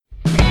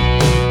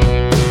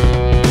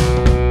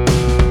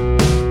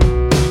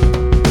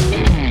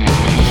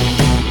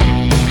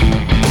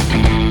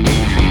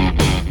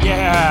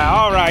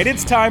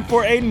It's time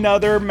for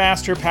another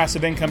Master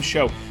Passive Income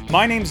show.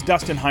 My name's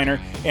Dustin Heiner,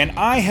 and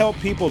I help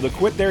people to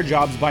quit their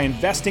jobs by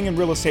investing in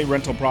real estate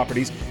rental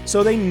properties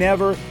so they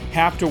never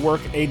have to work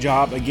a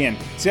job again.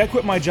 See, I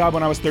quit my job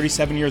when I was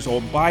 37 years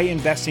old by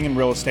investing in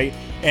real estate,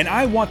 and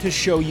I want to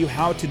show you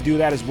how to do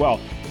that as well.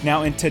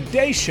 Now, in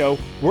today's show,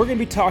 we're going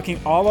to be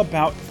talking all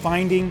about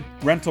finding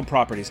rental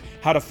properties,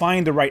 how to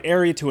find the right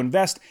area to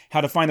invest, how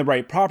to find the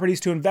right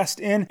properties to invest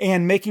in,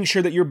 and making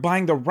sure that you're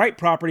buying the right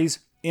properties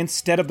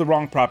instead of the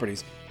wrong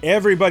properties.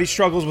 Everybody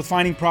struggles with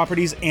finding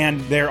properties, and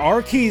there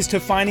are keys to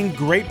finding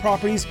great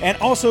properties and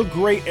also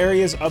great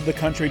areas of the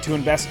country to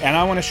invest, and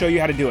I want to show you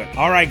how to do it.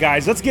 All right,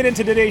 guys, let's get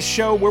into today's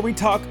show where we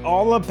talk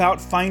all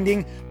about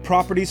finding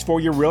properties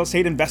for your real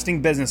estate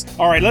investing business.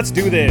 All right, let's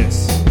do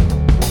this.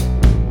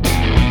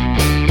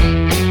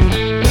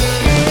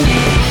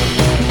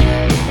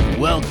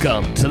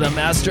 Welcome to the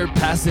Master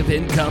Passive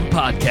Income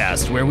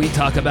Podcast, where we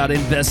talk about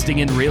investing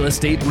in real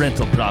estate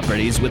rental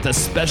properties with a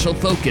special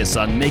focus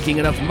on making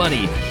enough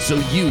money so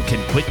you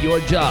can quit your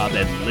job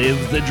and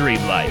live the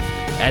dream life.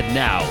 And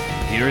now,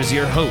 here's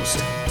your host,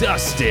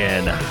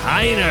 Dustin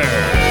Heiner.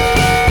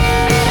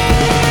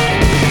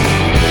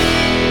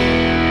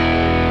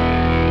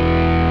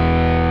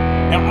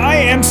 Now, I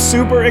am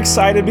super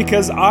excited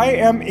because I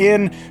am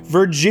in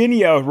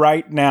Virginia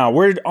right now.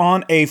 We're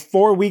on a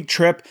 4-week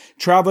trip,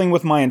 traveling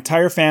with my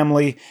entire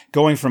family,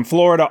 going from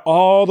Florida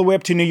all the way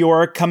up to New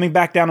York, coming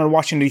back down to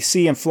Washington,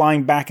 D.C., and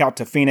flying back out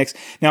to Phoenix.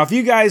 Now, if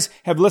you guys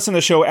have listened to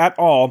the show at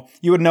all,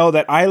 you would know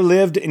that I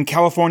lived in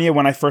California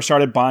when I first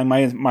started buying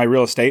my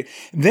real estate.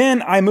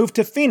 Then I moved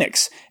to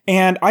Phoenix,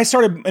 and I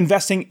started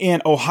investing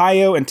in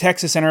Ohio and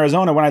Texas and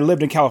Arizona when I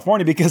lived in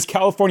California because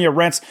California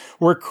rents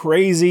were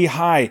crazy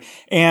high.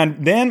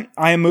 And then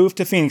I moved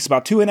to Phoenix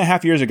about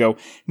 2.5 years ago.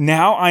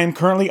 Now I am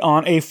currently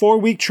on a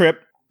 4-week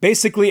trip,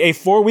 basically a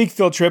 4-week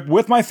field trip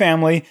with my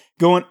family,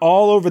 going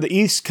all over the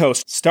East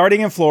Coast,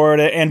 starting in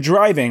Florida and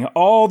driving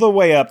all the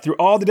way up through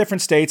all the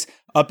different states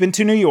up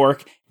into New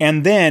York,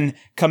 and then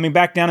coming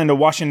back down into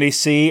Washington,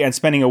 D.C. and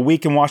spending a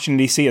week in Washington,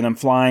 D.C. and then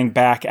flying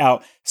back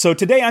out. So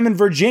today I'm in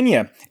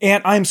Virginia,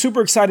 and I'm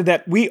super excited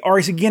that we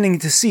are beginning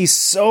to see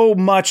so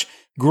much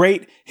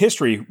great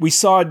history. We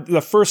saw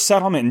the first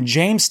settlement in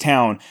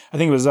Jamestown, I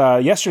think it was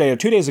yesterday or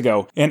 2 days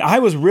ago, and I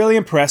was really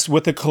impressed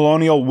with the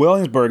Colonial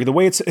Williamsburg. The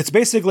way it's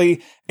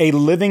basically a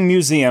living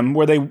museum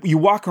where you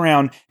walk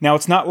around. Now,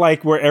 it's not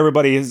like where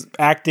everybody is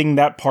acting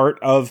that part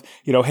of,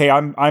 hey,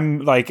 I'm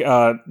like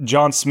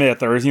John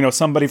Smith or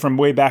somebody from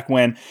way back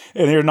when,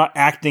 and they're not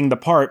acting the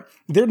part.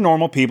 They're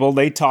normal people.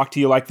 They talk to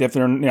you like if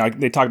they're,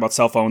 they talk about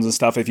cell phones and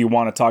stuff if you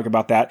want to talk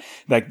about that.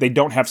 Like they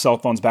don't have cell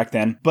phones back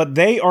then, but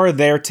they are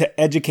there to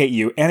educate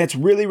you. And it's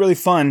really, really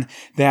fun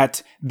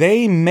that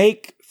they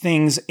make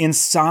things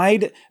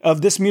inside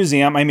of this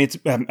museum. I mean, it's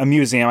a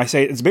museum. I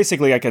say it's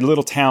basically like a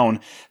little town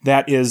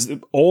that is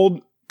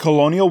old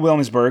Colonial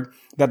Williamsburg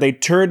that they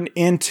turned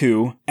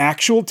into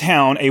actual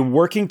town, a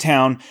working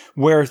town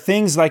where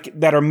things like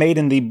that are made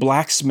in the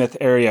blacksmith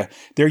area,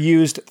 they're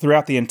used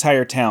throughout the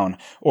entire town,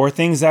 or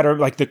things that are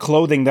like the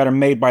clothing that are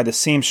made by the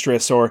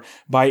seamstress or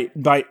by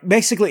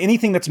basically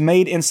anything that's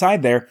made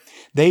inside there,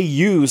 they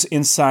use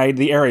inside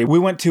the area. We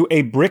went to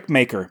a brick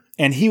maker,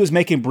 and he was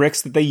making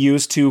bricks that they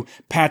used to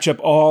patch up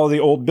all the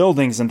old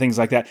buildings and things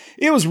like that.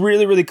 It was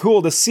really, really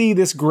cool to see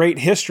this great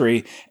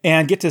history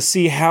and get to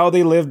see how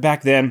they lived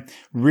back then.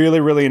 Really,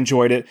 really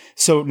enjoyed it.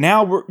 So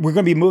now we're going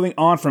to be moving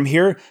on from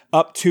here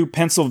up to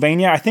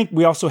Pennsylvania. I think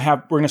we're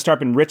going to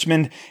start in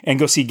Richmond and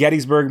go see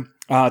Gettysburg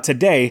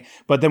today,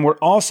 but then we're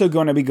also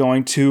going to be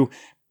going to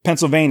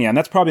Pennsylvania. And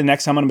that's probably the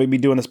next time I'm going to be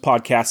doing this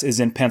podcast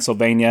is in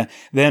Pennsylvania,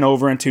 then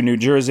over into New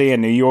Jersey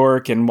and New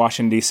York and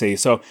Washington, D.C.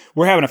 So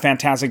we're having a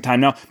fantastic time.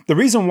 Now, the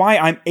reason why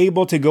I'm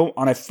able to go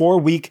on a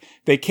 4-week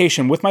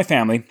vacation with my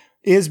family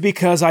is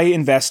because I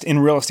invest in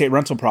real estate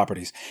rental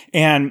properties.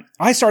 And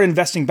I started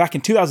investing back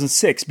in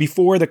 2006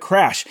 before the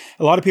crash.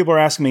 A lot of people are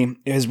asking me,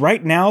 is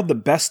right now the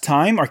best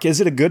time? Or is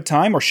it a good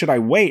time or should I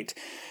wait?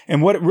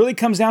 And what it really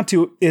comes down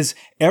to is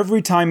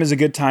every time is a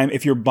good time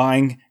if you're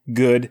buying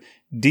good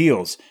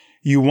deals.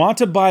 You want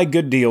to buy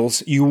good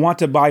deals. You want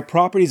to buy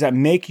properties that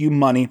make you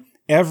money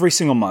every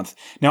single month.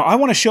 Now, I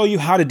want to show you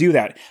how to do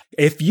that.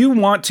 If you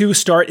want to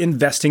start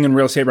investing in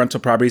real estate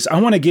rental properties,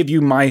 I want to give you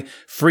my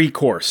free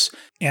course.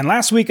 And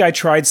last week I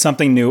tried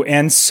something new,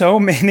 and so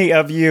many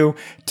of you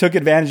took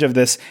advantage of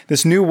this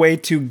new way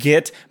to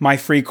get my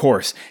free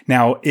course.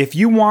 Now, if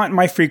you want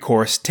my free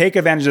course, take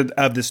advantage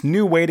of this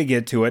new way to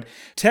get to it.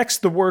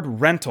 Text the word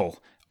rental,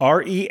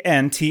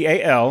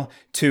 RENTAL,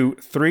 to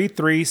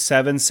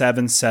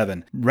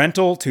 33777.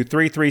 Rental to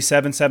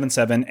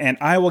 33777, and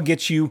I will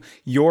get you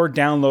your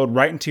download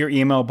right into your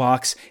email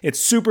box. It's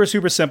super,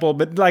 super simple,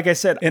 but like I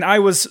said, and I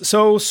was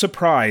so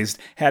surprised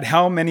at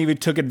how many of you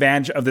took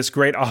advantage of this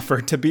great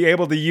offer to be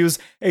able to use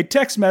a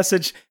text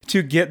message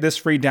to get this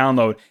free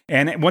download.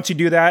 And once you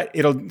do that,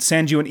 it'll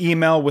send you an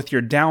email with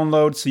your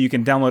download so you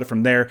can download it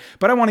from there.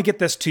 But I want to get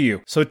this to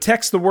you. So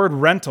text the word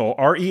rental,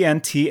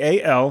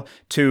 RENTAL,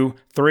 to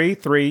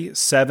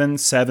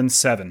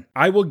 33777.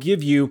 I will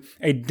give you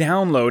a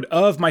download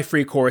of my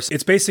free course.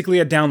 It's basically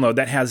a download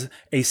that has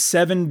a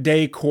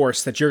 7-day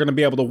course that you're going to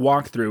be able to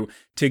walk through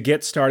to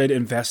get started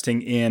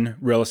investing in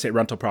real estate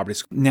rental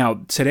properties.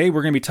 Now, today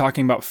we're going to be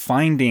talking about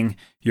finding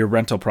your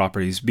rental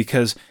properties,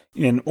 because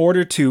in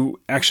order to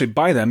actually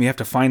buy them, you have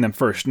to find them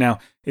first. Now,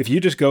 if you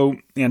just go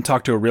and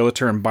talk to a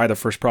realtor and buy the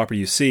first property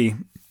you see,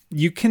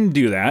 you can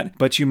do that,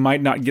 but you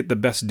might not get the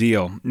best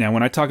deal. Now,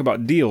 when I talk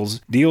about deals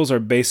are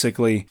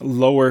basically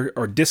lower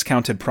or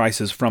discounted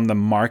prices from the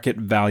market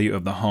value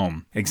of the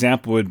home.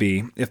 Example would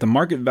be, if the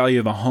market value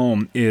of a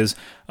home is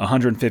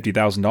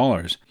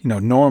 $150,000,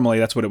 normally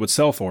that's what it would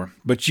sell for,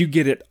 but you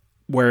get it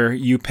where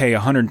you pay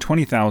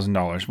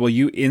 $120,000. Well,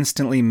 you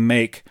instantly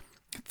make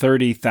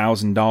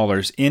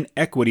 $30,000 in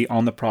equity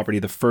on the property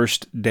the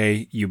first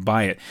day you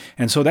buy it.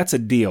 And so that's a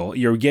deal.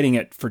 You're getting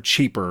it for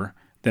cheaper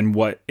than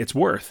what it's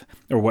worth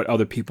or what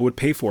other people would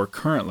pay for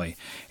currently.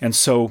 And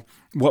so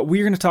what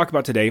we're going to talk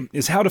about today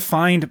is how to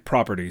find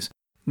properties.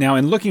 Now,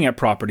 in looking at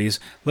properties,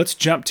 let's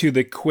jump to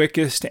the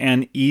quickest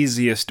and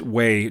easiest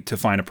way to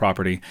find a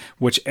property,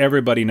 which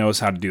everybody knows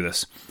how to do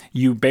this.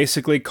 You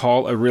basically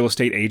call a real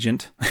estate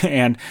agent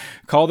and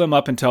call them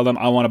up and tell them,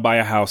 I want to buy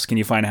a house. Can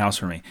you find a house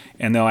for me?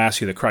 And they'll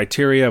ask you the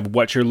criteria of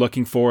what you're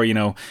looking for. Are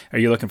you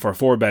looking for a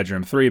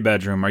 4-bedroom,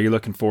 3-bedroom? Are you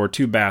looking for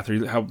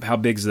 2-bath? How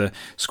big's the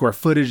square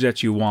footage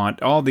that you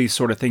want? All these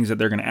sort of things that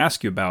they're going to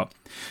ask you about.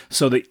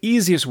 So the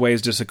easiest way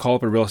is just to call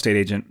up a real estate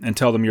agent and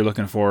tell them you're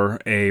looking for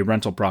a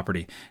rental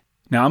property.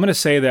 Now, I'm going to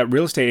say that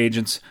real estate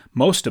agents,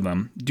 most of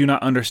them, do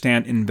not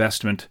understand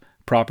investment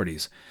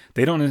properties.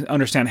 They don't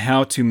understand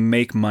how to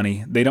make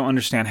money. They don't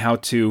understand how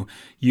to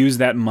use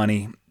that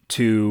money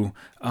to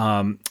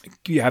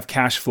have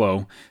cash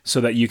flow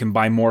so that you can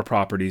buy more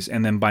properties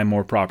and then buy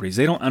more properties.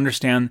 They don't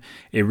understand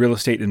a real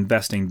estate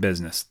investing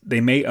business. They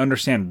may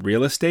understand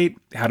real estate,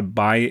 how to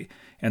buy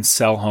and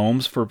sell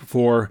homes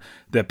for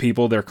the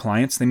people, their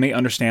clients. They may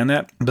understand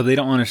that, but they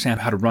don't understand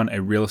how to run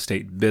a real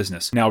estate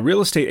business. Now,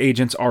 real estate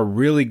agents are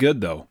really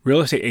good though.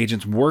 Real estate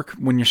agents work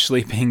when you're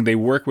sleeping. They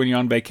work when you're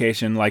on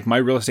vacation. Like my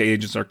real estate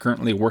agents are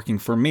currently working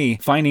for me,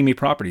 finding me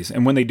properties.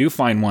 And when they do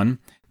find one,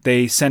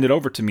 they send it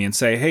over to me and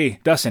say, hey,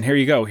 Dustin, here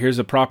you go. Here's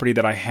a property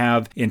that I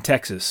have in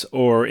Texas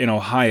or in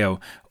Ohio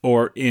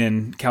or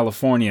in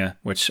California,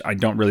 which I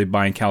don't really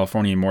buy in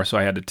California anymore. So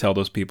I had to tell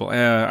those people,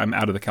 I'm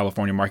out of the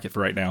California market for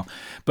right now.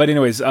 But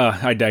anyways,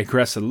 I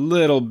digress a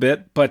little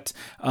bit. But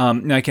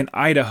like in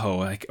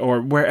Idaho, or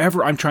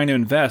wherever I'm trying to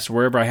invest,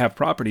 wherever I have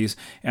properties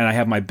and I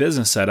have my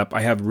business set up,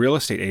 I have real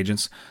estate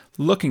agents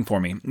looking for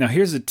me. Now,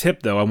 here's a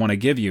tip, though, I want to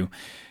give you.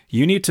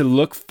 You need to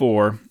look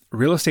for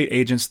real estate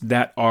agents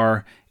that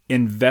are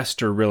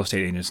investor real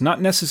estate agents,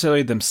 not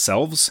necessarily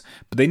themselves,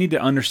 but they need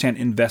to understand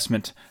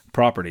investment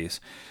properties.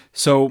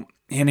 So,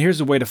 and here's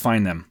the way to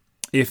find them.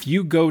 If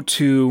you go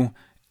to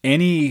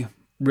any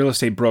real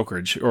estate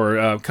brokerage or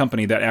a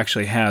company that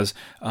actually has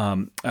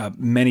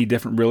many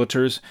different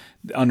realtors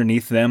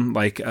underneath them,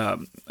 like a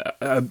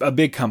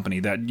big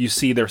company that you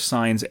see their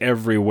signs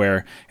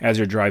everywhere as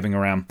you're driving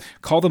around,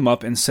 call them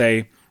up and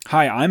say,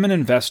 hi, I'm an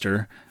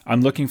investor.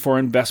 I'm looking for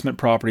investment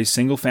properties,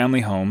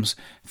 single-family homes,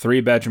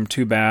 3-bedroom,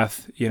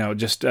 2-bath,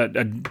 just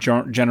a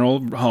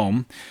general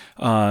home,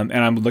 and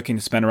I'm looking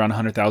to spend around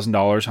 $100,000,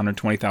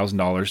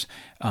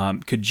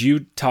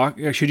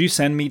 $120,000. Should you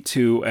send me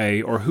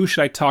to or who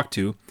should I talk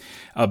to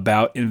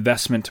about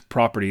investment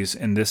properties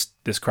in this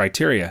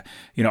criteria?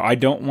 I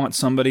don't want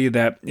somebody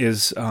that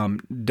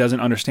doesn't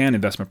understand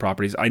investment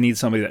properties. I need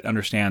somebody that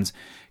understands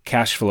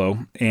cash flow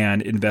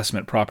and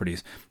investment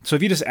properties. So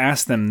if you just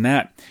ask them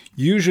that,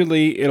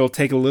 usually it'll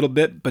take a little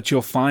bit, but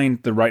you'll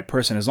find the right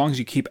person. As long as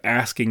you keep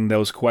asking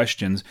those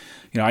questions,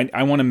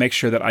 I want to make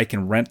sure that I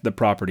can rent the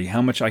property,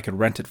 how much I could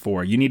rent it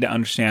for. You need to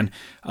understand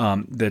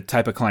the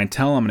type of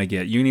clientele I'm going to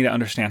get. You need to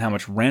understand how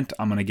much rent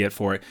I'm going to get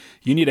for it.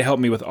 You need to help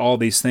me with all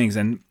these things.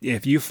 And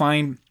if you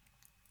find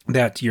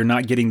that you're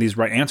not getting these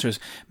right answers,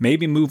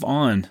 maybe move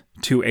on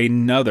to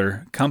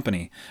another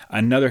company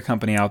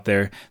out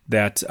there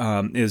that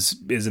is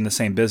in the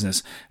same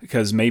business,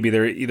 because maybe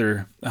they're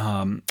either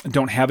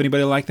don't have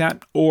anybody like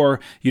that,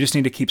 or you just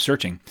need to keep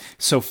searching.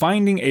 So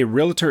finding a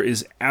realtor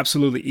is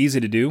absolutely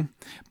easy to do,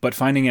 but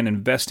finding an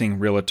investing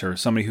realtor,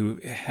 somebody who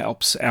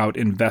helps out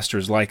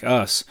investors like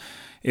us,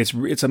 it's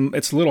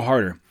a little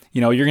harder.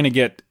 You're going to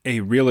get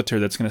a realtor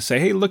that's going to say,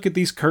 "Hey, look at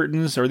these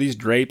curtains or these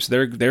drapes.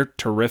 They're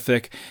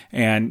terrific,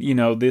 and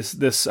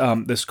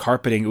this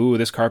carpeting. Ooh,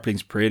 this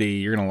carpeting's pretty.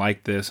 You're going to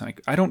like this."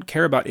 I don't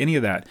care about any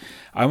of that.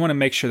 I want to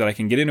make sure that I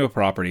can get into a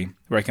property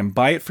where I can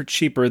buy it for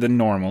cheaper than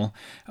normal.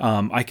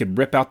 I could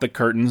rip out the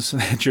curtains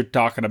that you're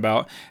talking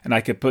about, and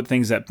I could put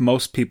things that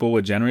most people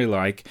would generally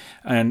like.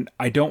 And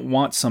I don't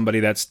want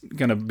somebody that's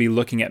going to be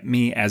looking at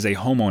me as a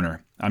homeowner.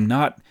 I'm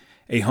not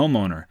a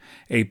homeowner.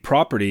 A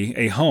property,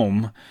 a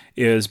home,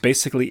 is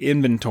basically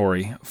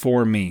inventory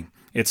for me.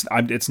 It's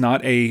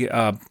not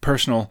a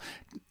personal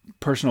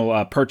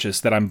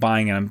purchase that I'm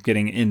buying and I'm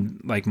getting in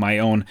like my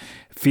own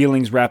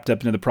feelings wrapped up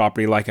into the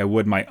property like I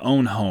would my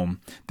own home.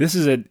 This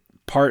is a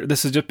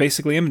this is just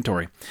basically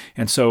inventory.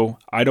 And so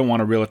I don't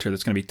want a realtor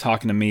that's going to be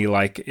talking to me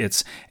like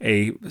it's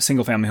a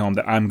single family home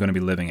that I'm going to be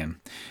living in.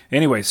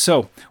 Anyway,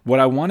 so what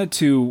I wanted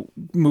to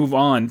move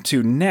on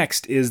to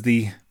next is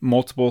the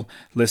multiple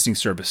listing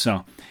service.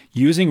 So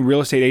using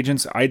real estate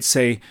agents, I'd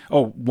say,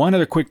 one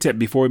other quick tip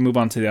before we move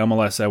on to the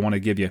MLS I want to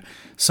give you.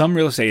 Some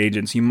real estate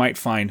agents you might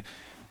find,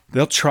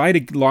 they'll try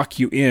to lock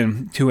you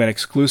in to an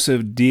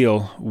exclusive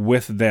deal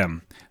with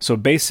them. So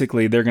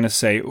basically, they're going to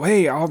say,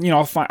 "Hey,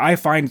 I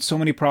find so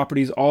many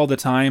properties all the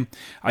time.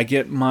 I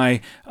get my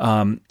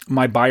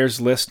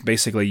buyers list.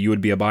 Basically, you would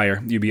be a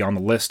buyer. You'd be on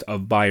the list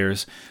of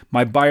buyers.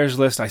 My buyers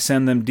list. I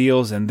send them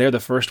deals, and they're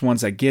the first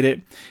ones that get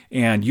it.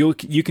 And you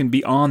can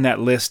be on that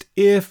list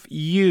if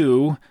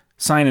you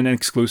sign an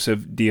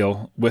exclusive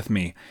deal with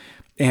me."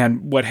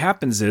 And what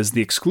happens is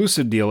the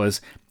exclusive deal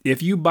is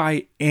if you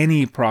buy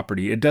any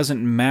property, it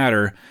doesn't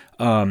matter.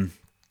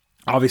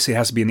 Obviously, it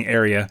has to be in the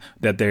area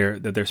that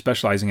they're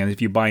specializing in.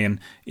 If you buy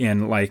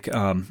in like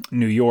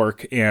New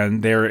York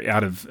and they're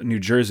out of New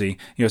Jersey,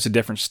 it's a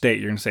different state.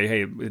 You're going to say,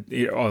 hey,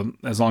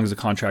 as long as the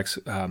contracts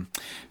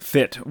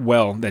fit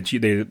well, that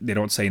they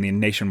don't say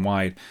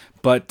nationwide.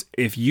 But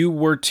if you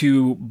were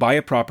to buy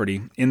a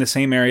property in the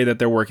same area that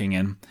they're working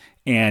in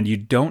and you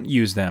don't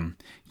use them,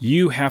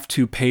 you have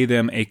to pay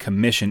them a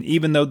commission,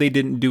 even though they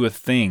didn't do a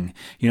thing.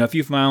 If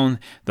you found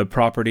the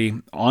property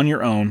on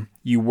your own,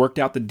 you worked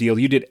out the deal,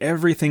 you did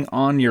everything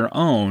on your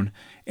own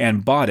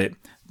and bought it,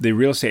 the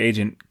real estate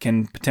agent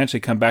can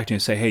potentially come back to you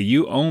and say, hey,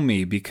 you owe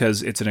me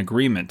because it's an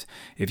agreement.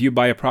 If you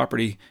buy a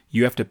property,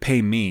 you have to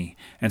pay me.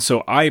 And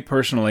so I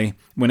personally,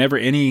 whenever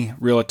any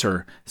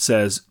realtor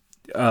says,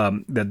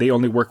 that they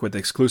only work with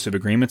exclusive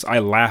agreements, I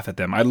laugh at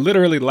them. I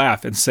literally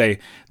laugh and say,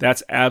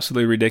 that's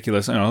absolutely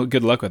ridiculous.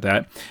 Good luck with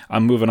that.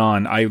 I'm moving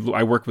on. I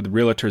work with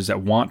realtors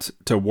that want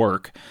to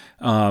work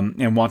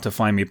and want to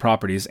find me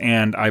properties,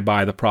 and I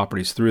buy the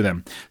properties through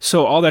them.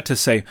 So all that to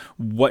say,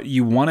 what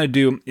you want to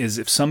do is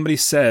if somebody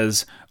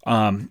says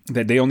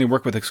that they only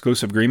work with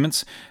exclusive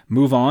agreements,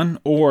 move on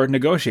or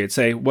negotiate.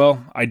 Say,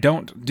 well, I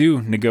don't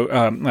do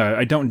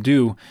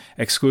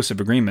exclusive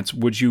agreements.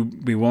 Would you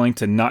be willing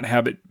to not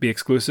have it be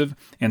exclusive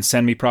and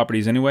send me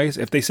properties anyways?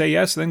 If they say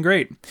yes, then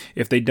great.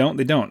 If they don't,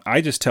 they don't.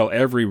 I just tell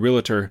every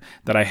realtor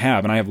that I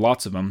have, and I have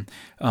lots of them,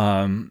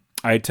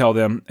 I tell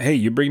them, hey,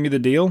 you bring me the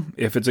deal.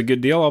 If it's a good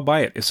deal, I'll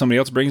buy it. If somebody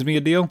else brings me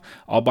a deal,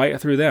 I'll buy it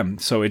through them.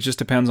 So it just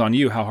depends on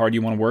you, how hard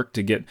you want to work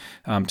to get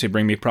to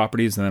bring me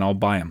properties, and then I'll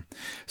buy them.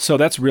 So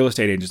that's real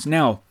estate agents.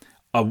 Now,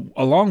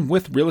 along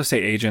with real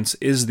estate agents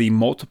is the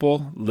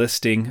multiple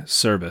listing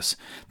service.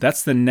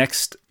 That's the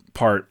next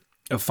part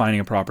of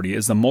finding a property,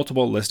 is the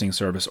multiple listing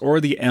service, or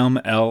the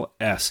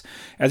MLS.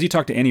 As you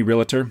talk to any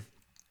realtor,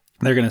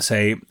 they're going to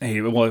say,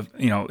 hey, well,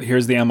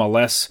 here's the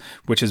MLS,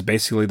 which is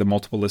basically the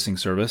multiple listing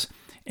service.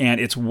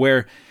 And it's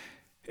where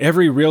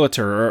every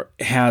realtor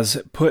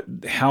has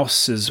put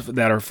houses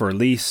that are for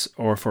lease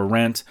or for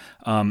rent,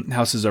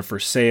 houses are for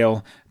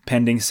sale,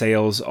 pending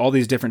sales, all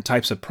these different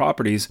types of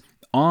properties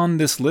on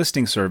this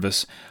listing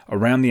service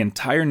around the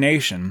entire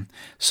nation.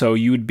 So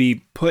you would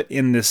be put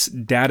in this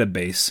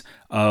database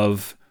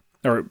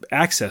or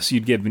access,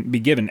 you'd be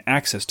given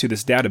access to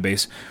this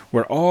database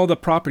where all the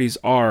properties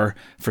are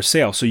for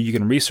sale so you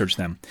can research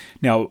them.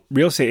 Now,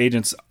 real estate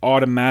agents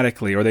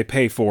automatically, or they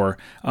pay for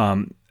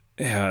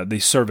the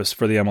service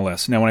for the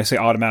MLS. Now, when I say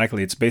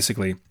automatically, it's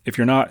basically if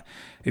you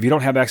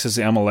don't have access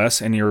to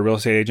MLS and you're a real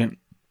estate agent,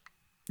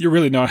 you're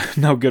really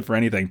no good for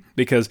anything,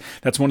 because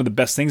that's one of the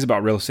best things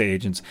about real estate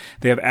agents.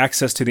 They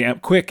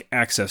have quick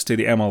access to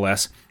the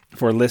MLS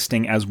for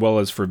listing as well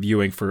as for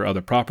viewing for other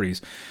properties.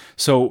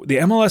 So the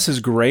MLS is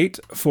great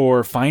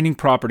for finding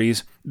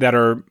properties that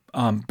are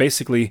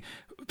basically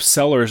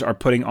sellers are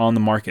putting on the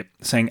market,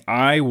 saying,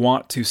 I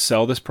want to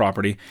sell this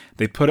property.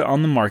 They put it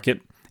on the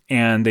market,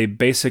 and they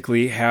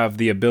basically have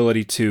the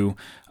ability to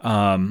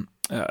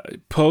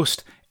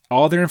post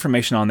all their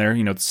information on there,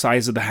 the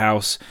size of the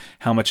house,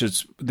 how much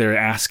they're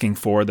asking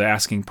for, the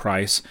asking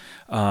price,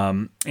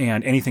 and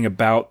anything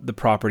about the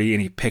property,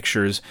 any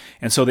pictures.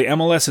 And so the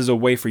MLS is a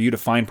way for you to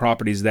find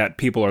properties that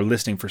people are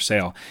listing for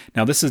sale.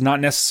 Now, this is not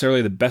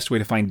necessarily the best way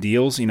to find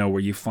deals, where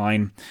you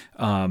find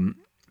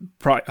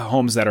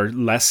homes that are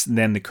less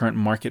than the current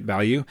market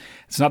value.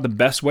 It's not the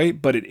best way,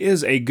 but it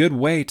is a good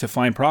way to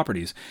find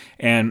properties.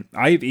 And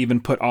I've even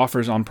put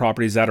offers on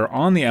properties that are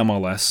on the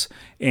MLS,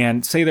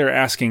 and say they're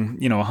asking,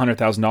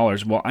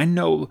 $100,000. Well, I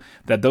know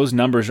that those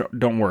numbers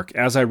don't work.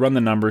 As I run the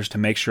numbers to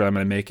make sure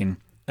I'm making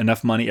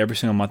enough money every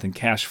single month in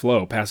cash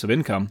flow, passive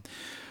income,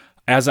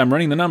 as I'm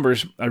running the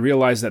numbers, I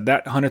realize that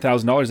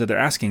 $100,000 that they're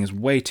asking is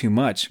way too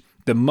much.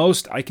 The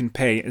most I can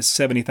pay is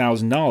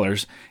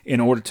 $70,000 in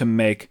order to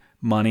make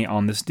money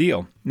on this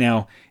deal.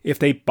 Now, if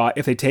they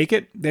take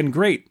it, then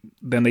great.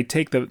 Then they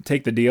take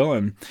the deal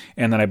and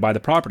then I buy the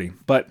property.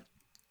 But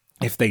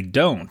if they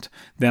don't,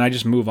 then I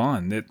just move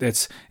on.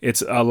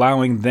 It's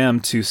allowing them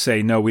to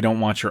say, no, we don't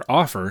want your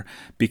offer,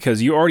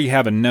 because you already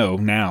have a no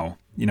now.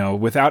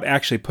 without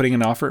actually putting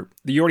an offer,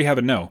 you already have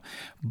a no.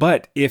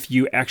 But if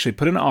you actually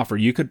put an offer,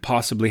 you could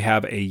possibly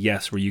have a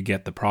yes where you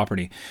get the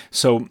property.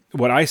 So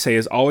what I say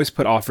is always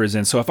put offers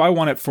in. So if I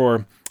want it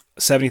for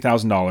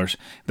 $70,000,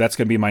 that's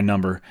going to be my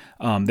number.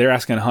 They're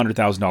asking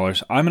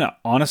 $100,000. I'm going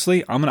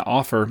to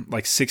offer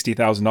like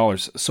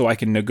 $60,000 so I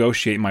can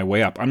negotiate my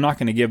way up. I'm not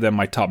going to give them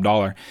my top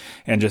dollar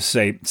and just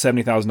say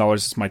 $70,000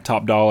 is my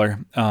top dollar,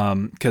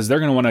 because they're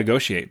going to want to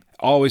negotiate.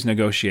 Always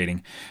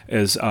negotiating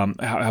is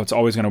how it's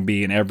always going to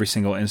be in every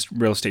single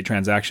real estate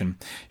transaction.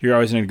 You're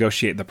always going to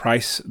negotiate the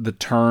price, the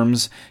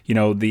terms,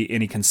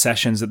 any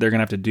concessions that they're going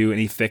to have to do,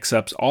 any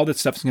fix-ups. All that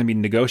stuff is going to be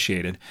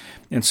negotiated.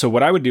 And so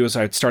what I would do is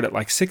I'd start at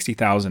like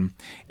 $60,000,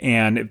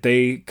 and if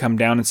they come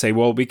down and say,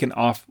 well,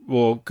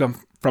 we'll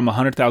come from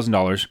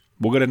 $100,000,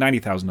 we'll go to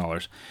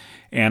 $90,000.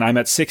 And I'm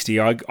at 60,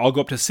 I'll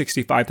go up to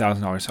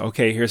 $65,000.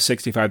 Okay, here's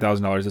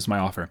 $65,000. That's my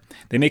offer.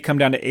 They may come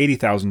down to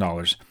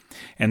 $80,000.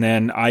 And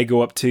then I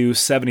go up to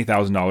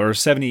 $70,000 or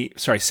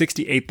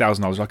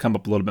 $68,000. I'll come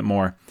up a little bit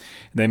more.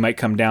 They might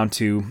come down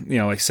to,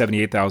 like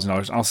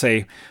 $78,000. I'll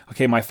say,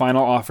 okay, my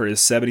final offer is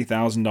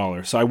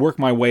 $70,000. So I work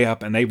my way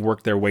up and they've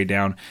worked their way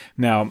down.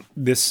 Now,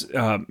 this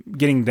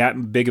getting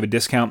that big of a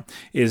discount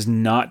is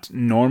not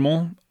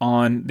normal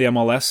on the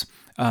MLS.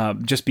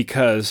 Just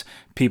because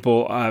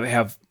people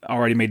have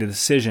already made a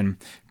decision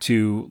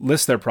to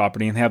list their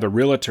property and have a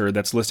realtor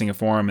that's listing it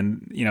for them,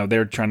 and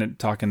they're trying to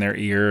talk in their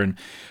ear, and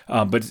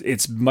but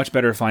it's much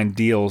better to find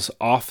deals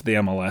off the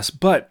MLS.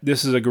 But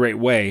this is a great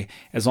way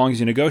as long as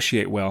you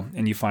negotiate well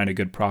and you find a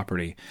good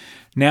property.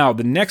 Now,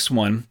 the next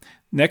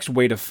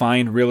way to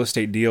find real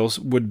estate deals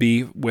would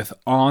be with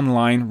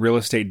online real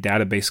estate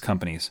database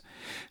companies.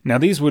 Now,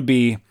 these would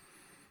be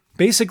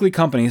basically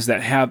companies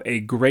that have a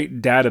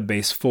great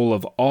database full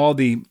of all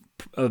the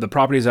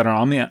properties that are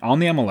on the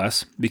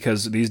MLS,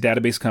 because these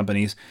database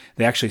companies,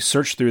 they actually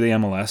search through the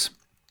MLS.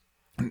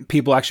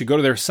 People actually go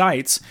to their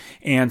sites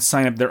and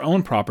sign up their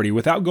own property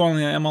without going to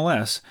the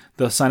MLS.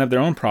 They'll sign up their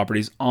own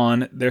properties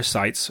on their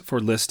sites for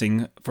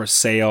listing, for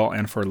sale,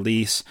 and for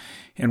lease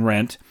and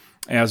rent,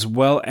 as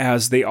well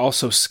as they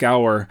also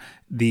scour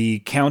the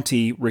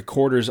county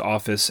recorder's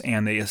office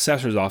and the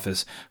assessor's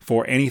office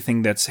for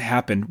anything that's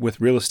happened with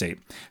real estate.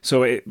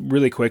 So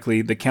really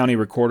quickly, the county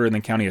recorder and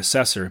the county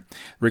assessor,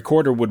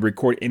 recorder would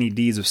record any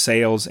deeds of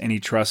sales, any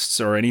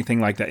trusts, or anything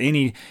like that,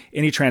 any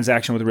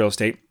transaction with real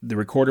estate. The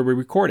recorder would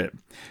record it.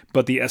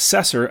 But the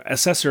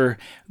assessor,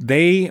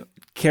 they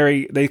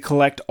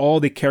collect all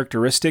the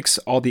characteristics,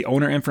 all the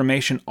owner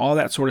information, all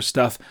that sort of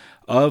stuff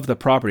of the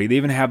property. They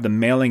even have the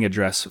mailing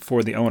address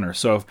for the owner.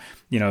 So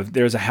if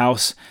there's a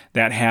house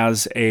that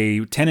has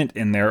a tenant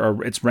in there,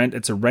 or it's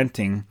a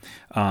renting,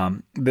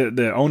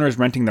 the owner is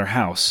renting their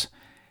house.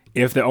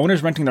 If the owner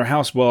is renting their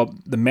house, well,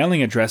 the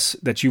mailing address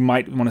that you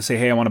might want to say,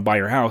 hey, I want to buy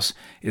your house,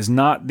 is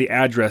not the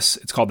address.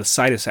 It's called the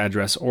situs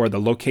address, or the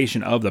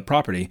location of the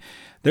property.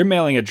 Their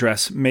mailing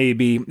address may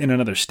be in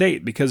another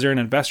state because they're an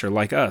investor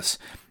like us.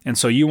 And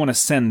so you want to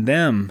send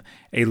them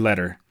a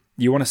letter.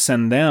 You want to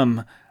send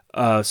them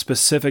a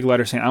specific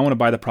letter saying, I want to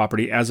buy the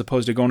property, as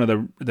opposed to going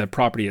to the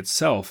property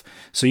itself.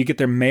 So you get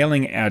their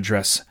mailing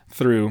address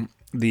through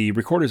the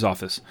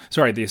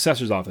the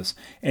assessor's office,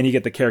 and you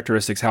get the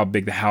characteristics, how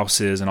big the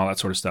house is, and all that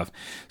sort of stuff.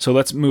 So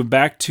let's move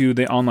back to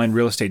the online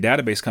real estate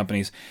database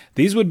companies.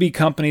 These would be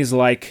companies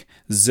like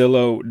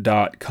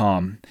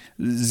Zillow.com,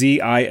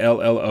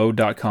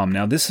 Zillo.com.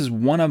 Now, this is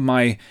one of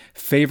my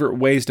favorite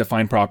ways to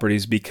find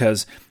properties,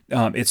 because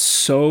it's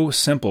so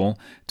simple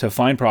to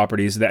find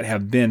properties that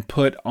have been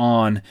put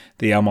on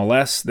the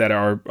MLS that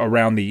are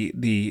around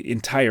the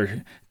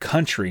entire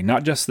country,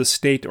 not just the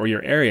state or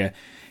your area,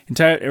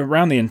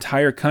 around the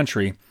entire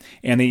country,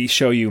 and they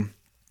show you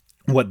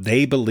what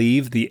they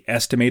believe the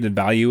estimated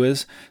value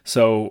is.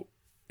 So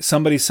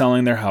somebody's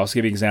selling their house. I'll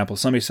give you an example.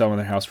 Somebody's selling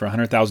their house for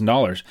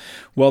 $100,000.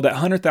 Well, that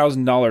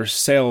 $100,000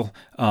 sale,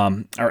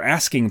 our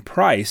asking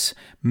price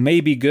may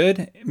be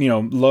good,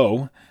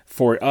 low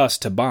for us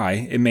to buy.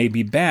 It may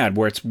be bad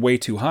where it's way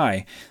too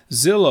high.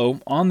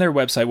 Zillow on their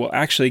website will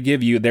actually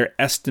give you their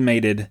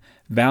estimated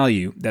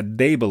value that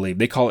they believe.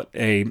 They call it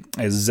a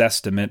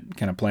Zestimate,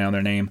 kind of play on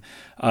their name,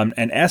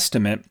 an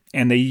estimate,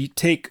 and they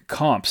take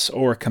comps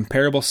or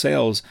comparable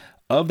sales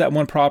of that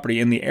one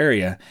property in the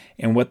area.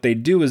 And what they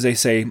do is they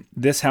say,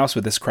 this house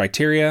with this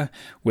criteria,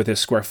 with this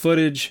square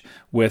footage,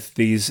 with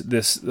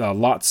this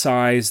lot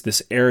size,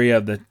 this area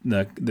of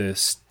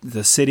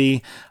the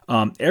city,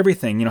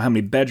 everything, how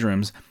many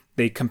bedrooms.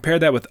 They compare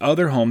that with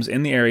other homes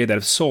in the area that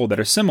have sold that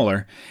are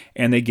similar,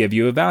 and they give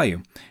you a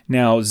value.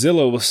 Now,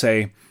 Zillow will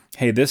say,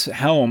 hey, this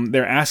home,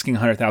 they're asking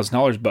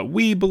 $100,000, but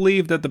we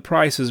believe that the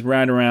price is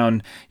right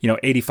around,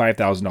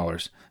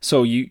 $85,000.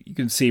 So you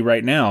can see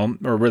right now,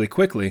 or really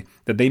quickly,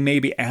 that they may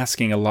be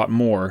asking a lot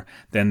more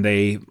than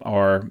they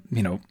are,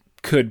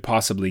 could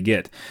possibly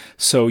get.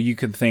 So you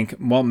could think,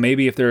 well,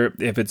 maybe if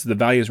it's the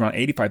value is around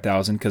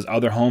 85,000 because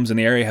other homes in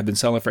the area have been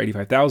selling for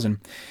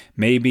 85,000,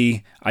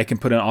 maybe I can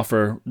put an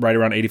offer right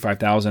around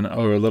 85,000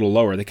 or a little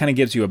lower. That kind of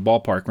gives you a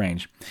ballpark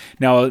range.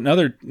 Now,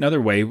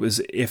 another way was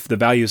if the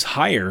value is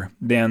higher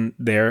than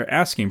their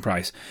asking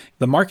price.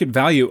 The market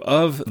value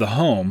of the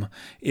home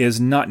is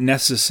not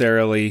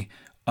necessarily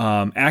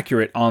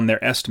accurate on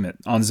their estimate,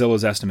 on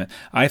Zillow's estimate.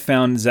 I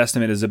found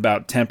Zestimate is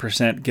about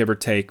 10%, give or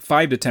take,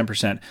 5 to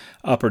 10%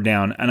 up or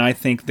down, and I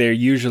think they're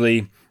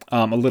usually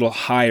a little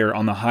higher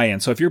on the high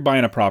end. So if you're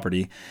buying a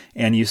property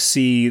and you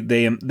see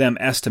them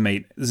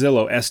estimate,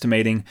 Zillow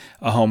estimating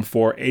a home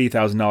for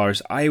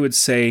 $80,000, I would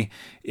say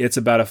it's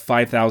about a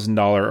 $5,000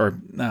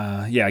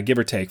 or give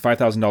or take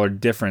 $5,000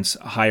 difference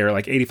higher,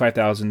 like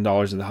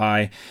 $85,000 at the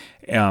high,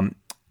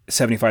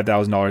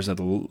 $75,000 at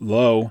the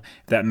low.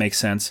 That makes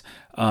sense.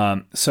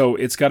 So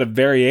it's got a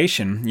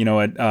variation,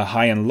 at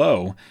high and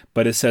low,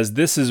 but it says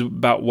this is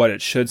about what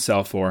it should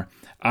sell for.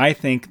 I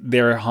think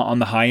they're on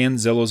the high end.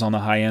 Zillow's on the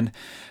high end.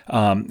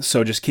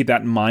 So just keep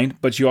that in mind.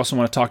 But you also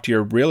want to talk to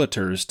your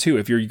realtors too.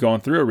 If you're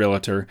going through a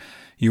realtor,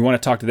 you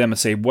want to talk to them and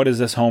say, what is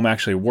this home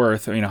actually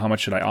worth? How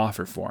much should I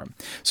offer for it?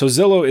 So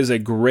Zillow is a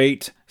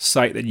great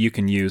site that you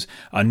can use.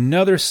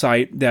 Another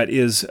site that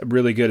is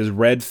really good is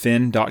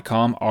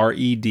redfin.com,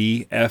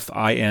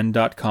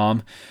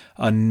 redfin.com.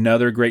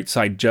 Another great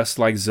site just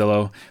like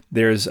Zillow.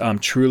 There's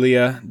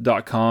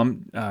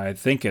Trulia.com. I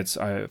think it's,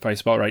 if I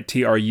spell it right,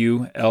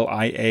 Trulia.com.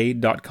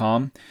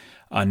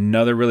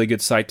 Another really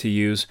good site to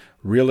use.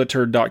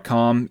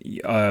 Realtor.com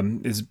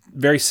is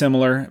very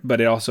similar, but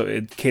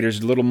it caters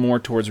a little more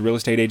towards real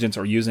estate agents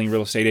or using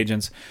real estate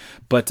agents.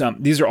 But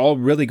these are all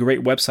really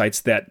great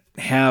websites that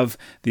have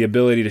the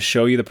ability to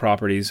show you the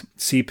properties,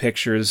 see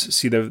pictures,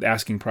 see the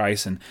asking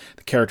price and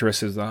the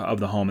characteristics of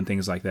the home and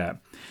things like that.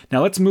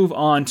 Now let's move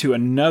on to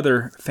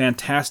another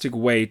fantastic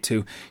way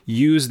to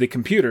use the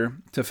computer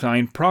to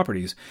find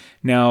properties.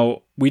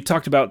 Now, we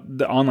talked about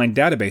the online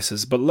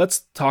databases, but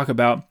let's talk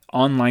about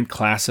online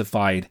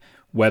classified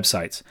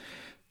websites.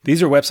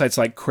 These are websites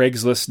like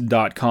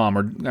Craigslist.com,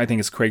 or I think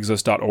it's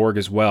Craigslist.org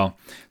as well.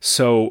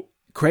 So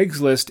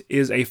Craigslist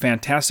is a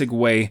fantastic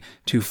way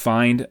to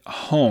find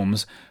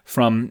homes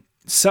from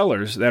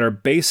sellers that are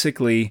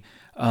basically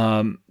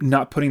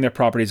not putting their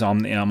properties on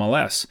the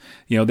MLS.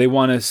 They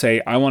want to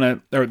say,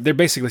 they're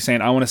basically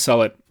saying, I want to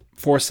sell it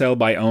for sale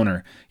by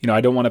owner.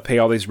 I don't want to pay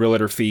all these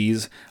realtor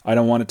fees. I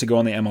don't want it to go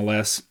on the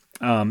MLS.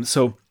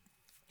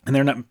 And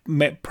they're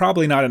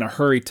probably not in a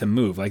hurry to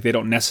move. Like they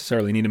don't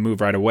necessarily need to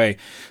move right away.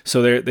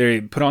 So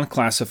they put on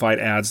classified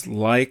ads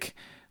like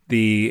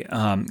the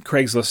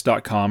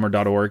Craigslist.com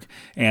or .org.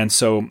 And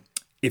so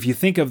if you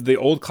think of the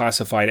old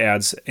classified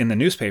ads in the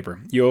newspaper,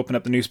 you open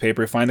up the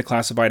newspaper, find the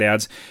classified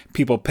ads,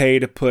 people pay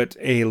to put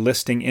a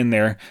listing in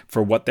there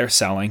for what they're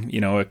selling,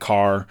 a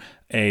car,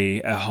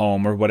 a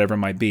home, or whatever it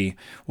might be.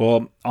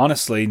 Well,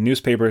 honestly,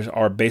 newspapers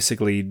are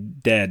basically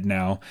dead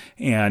now,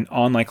 and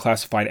online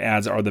classified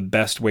ads are the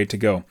best way to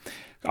go.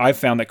 I've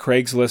found that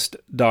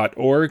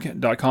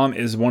Craigslist.org.com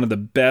is one of the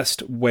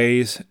best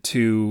ways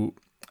to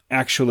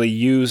actually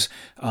use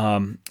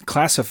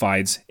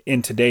classifieds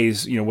in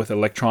today's, with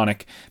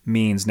electronic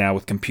means now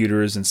with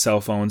computers and cell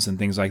phones and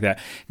things like that.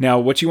 Now,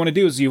 what you want to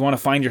do is you want to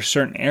find your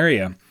certain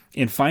area.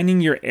 In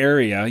finding your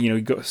area,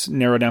 you go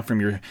narrow down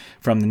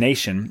from the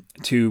nation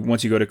to,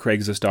 once you go to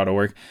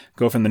Craigslist.org,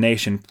 go from the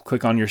nation,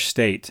 click on your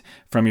state.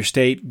 From your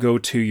state, go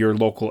to your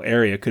local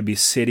area. It could be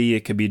city,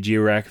 it could be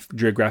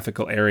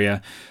geographical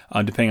area,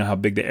 depending on how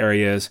big the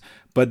area is.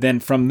 But then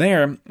from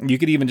there, you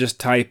could even just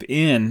type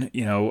in,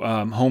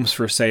 homes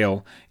for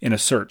sale in a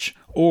search.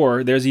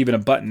 Or there's even a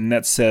button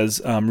that says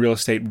real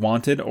estate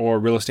wanted or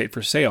real estate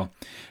for sale.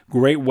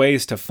 Great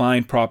ways to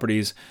find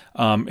properties.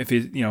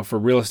 If for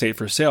real estate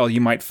for sale,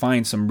 you might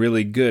find some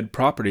really good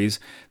properties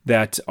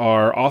that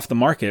are off the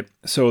market.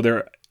 So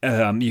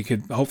you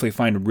could hopefully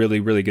find really,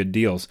 really good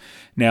deals.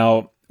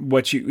 Now,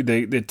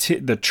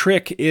 the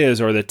trick is,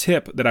 or the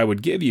tip that I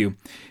would give you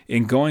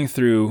in going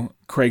through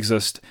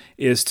Craigslist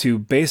is to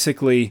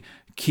basically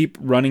keep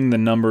running the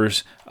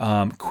numbers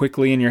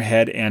quickly in your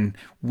head and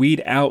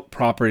weed out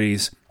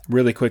properties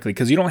really quickly,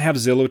 because you don't have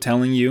Zillow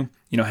telling you,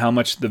 how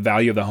much the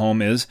value of the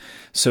home is.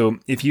 So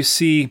if you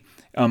see,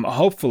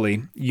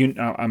 hopefully,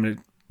 I'm going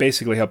to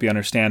basically help you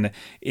understand that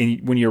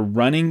when you're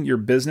running your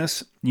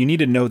business, you need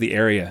to know the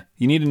area.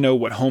 You need to know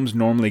what homes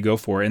normally go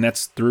for, and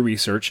that's through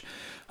research.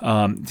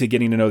 To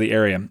getting to know the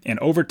area. And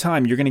over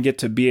time, you're going to get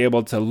to be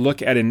able to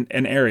look at an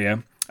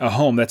area, a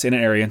home that's in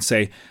an area, and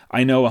say,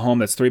 I know a home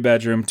that's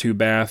 3-bedroom,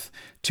 2-bath,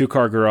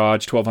 2-car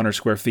garage, 1,200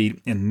 square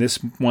feet in this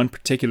one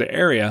particular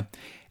area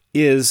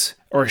is,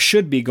 or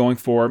should be going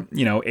for,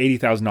 $80,000,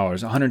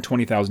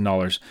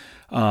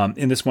 $120,000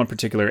 in this one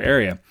particular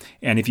area.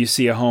 And if you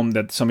see a home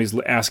that somebody's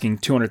asking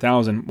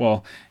 $200,000,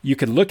 well, you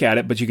could look at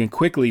it, but you can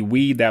quickly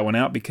weed that one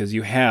out because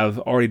you have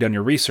already done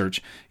your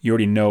research. You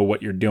already know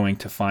what you're doing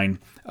to find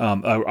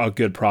a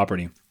good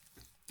property.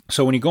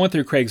 So when you're going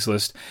through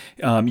Craigslist,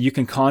 you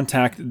can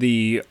contact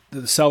the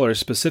seller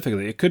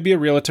specifically. It could be a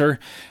realtor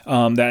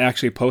that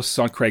actually posts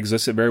on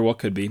Craigslist. It very well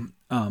could be.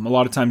 A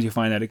lot of times you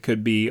find that it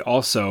could be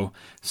also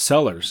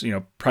sellers,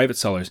 private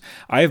sellers.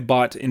 I have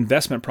bought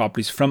investment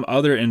properties from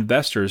other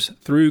investors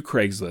through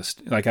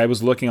Craigslist. Like I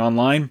was looking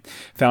online,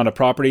 found a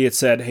property. It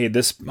said, hey,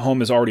 this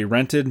home is already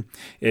rented.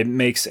 It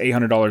makes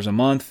 $800 a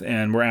month,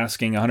 and we're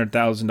asking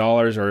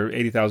 $100,000 or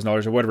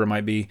 $80,000 or whatever it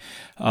might be.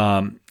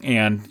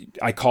 And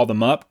I call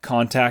them up,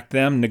 contact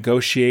them,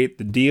 negotiate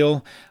the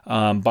deal,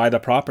 buy the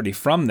property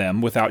from them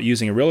without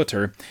using a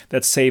realtor.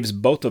 That saves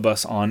both of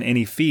us on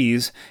any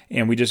fees,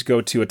 and we just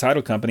go to a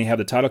title company, have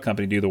the title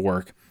company do the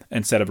work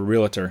instead of a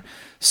realtor.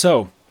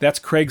 So that's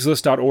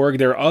Craigslist.org.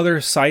 There are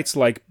other sites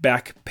like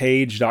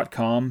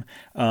Backpage.com,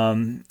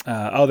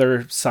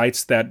 other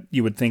sites that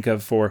you would think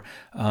of for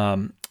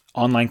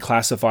online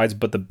classifieds,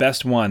 but the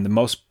best one, the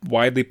most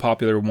widely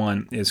popular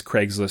one, is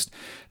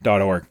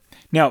Craigslist.org.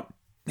 Now,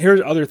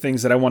 here's other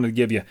things that I wanted to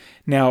give you.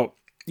 Now,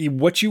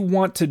 what you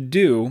want to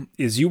do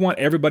is you want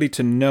everybody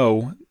to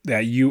know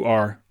that you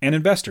are an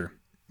investor,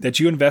 that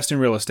you invest in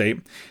real estate,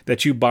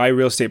 that you buy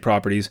real estate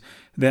properties,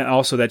 then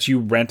also that you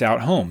rent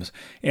out homes.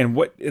 And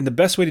the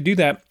best way to do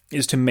that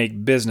is to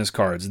make business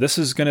cards. This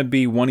is going to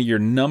be one of your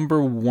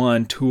number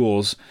one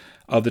tools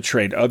of the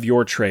trade, of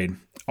your trade,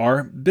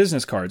 are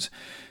business cards.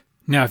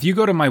 Now, if you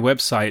go to my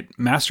website,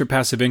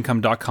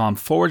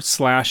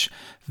 masterpassiveIncome.com/Vistaprint,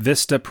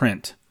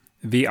 Vistaprint.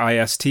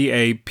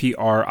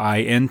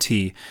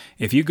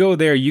 If you go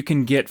there, you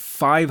can get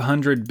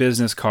 500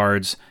 business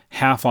cards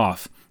half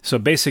off. So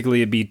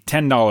basically, it'd be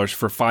 $10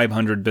 for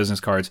 500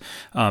 business cards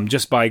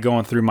just by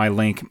going through my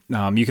link.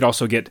 You could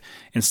also get,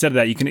 instead of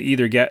that, you can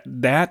either get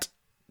that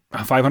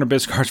 500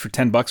 business cards for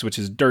 $10, which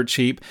is dirt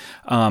cheap,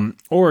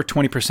 or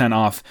 20%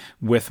 off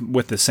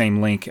with the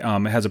same link. It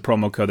has a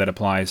promo code that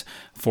applies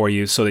for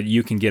you so that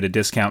you can get a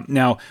discount.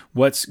 Now,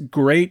 what's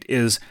great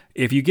is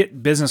if you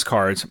get business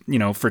cards,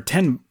 for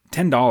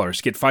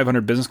 $10, get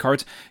 500 business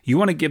cards, you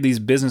want to give these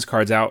business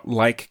cards out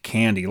like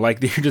candy,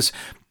 like you're just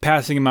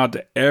passing them out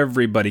to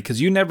everybody, because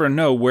you never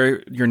know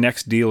where your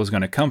next deal is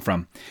going to come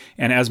from.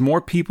 And as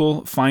more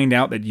people find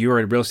out that you're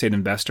a real estate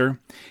investor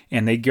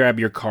and they grab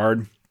your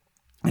card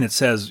and it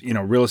says,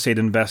 real estate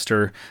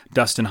investor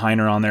Dustin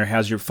Heiner on there,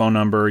 has your phone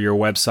number, your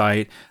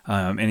website,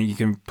 and you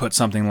can put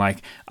something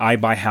like I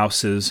buy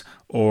houses,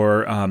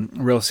 or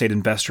real estate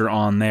investor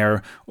on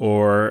there,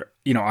 or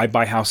I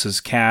buy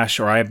houses cash,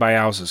 or I buy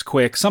houses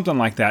quick, something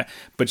like that.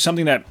 But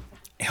something that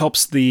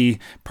helps the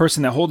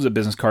person that holds a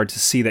business card to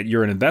see that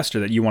you're an investor,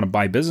 that you want to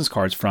buy business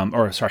cards from,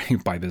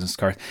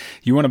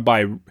 you want to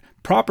buy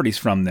properties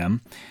from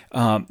them,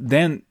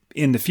 then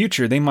in the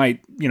future, they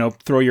might,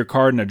 throw your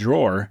card in a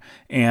drawer,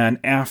 and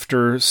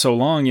after so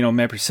long,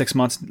 maybe 6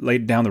 months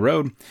later down the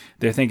road,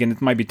 they're thinking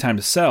it might be time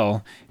to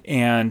sell,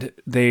 and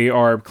they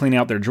are cleaning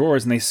out their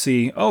drawers, and they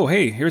see, oh,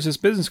 hey, here's this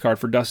business card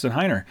for Dustin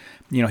Heiner.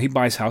 He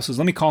buys houses.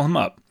 Let me call him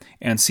up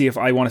and see if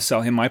I want to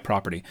sell him my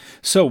property.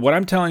 So what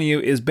I'm telling you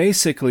is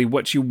basically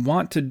what you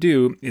want to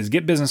do is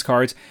get business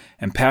cards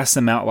and pass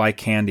them out like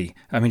candy.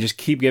 I mean, just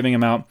keep giving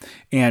them out.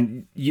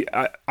 And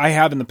I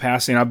have in the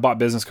past, I've bought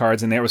business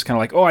cards, and it was kind of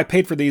like, oh, I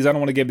paid for these, I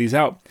don't want to give these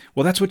out.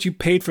 Well, that's what you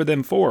paid for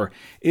them for,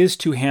 is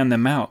to hand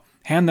them out.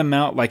 Hand them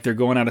out like they're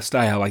going out of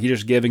style, like you're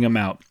just giving them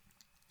out.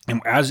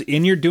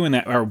 And you're doing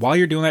that, or while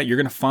you're doing that, you're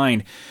going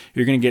to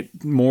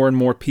get more and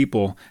more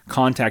people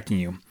contacting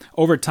you.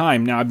 Over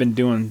time, now I've been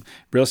doing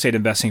real estate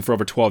investing for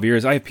over 12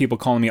 years. I have people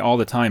calling me all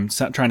the time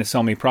trying to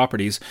sell me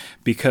properties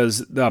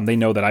because they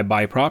know that I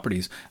buy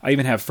properties. I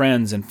even have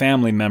friends and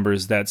family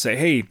members that say,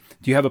 hey,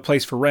 do you have a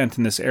place for rent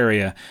in this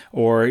area?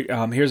 Or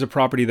here's a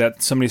property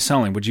that somebody's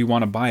selling. Would you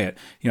want to buy it?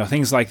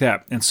 Things like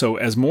that. And so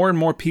as more and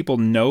more people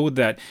know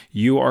that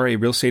you are a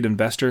real estate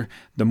investor,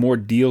 the more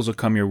deals will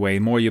come your way,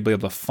 the more you'll be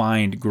able to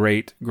find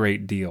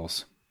great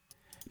deals.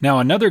 Now,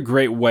 another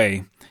great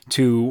way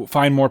to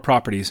find more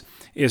properties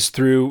is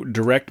through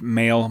direct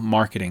mail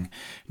marketing.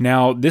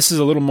 Now, this is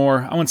a little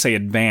more, I wouldn't say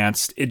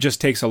advanced. It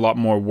just takes a lot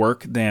more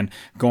work than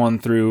going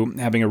through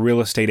having a real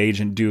estate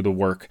agent do the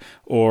work,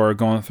 or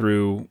going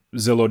through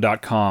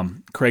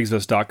Zillow.com,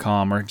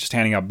 Craigslist.com, or just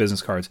handing out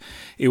business cards.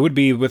 It would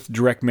be with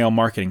direct mail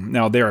marketing.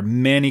 Now, there are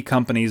many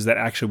companies that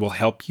actually will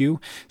help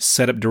you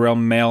set up direct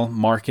mail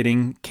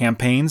marketing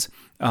campaigns.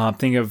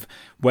 Think of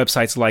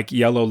websites like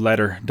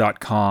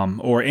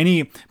yellowletter.com, or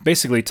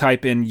basically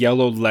type in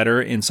yellow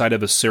letter inside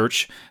of a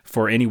search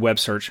for any web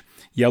search,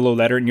 yellow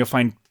letter, and you'll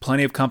find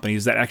plenty of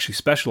companies that actually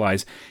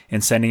specialize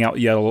in sending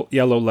out yellow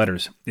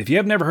letters. If you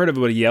have never heard of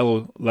what a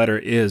yellow letter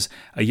is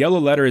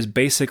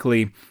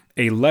basically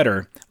a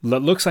letter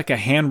that looks like a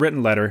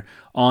handwritten letter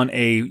on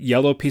a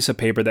yellow piece of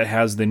paper that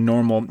has the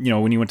normal,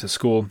 when you went to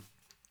school,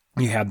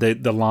 you had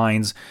the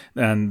lines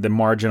and the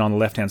margin on the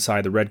left-hand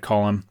side, the red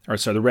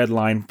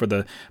line for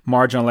the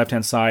margin on the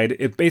left-hand side.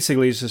 It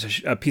basically is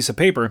just a piece of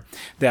paper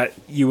that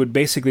you would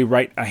basically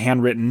write a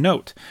handwritten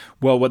note.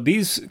 Well, what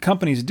these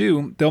companies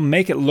do, they'll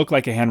make it look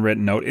like a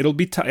handwritten note. It'll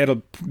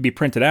be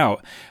printed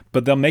out,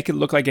 but they'll make it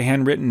look like a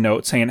handwritten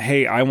note saying,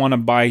 hey, I want to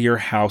buy your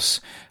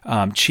house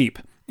cheap.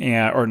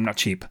 or not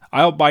cheap.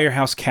 I'll buy your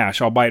house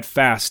cash. I'll buy it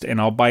fast,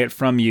 and I'll buy it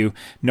from you.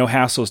 No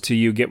hassles to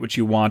you. Get what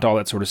you want, all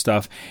that sort of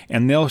stuff.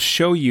 And they'll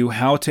show you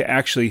how to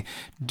actually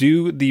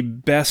do the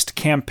best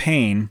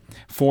campaign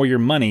for your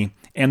money,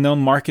 and they'll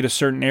market a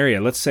certain area.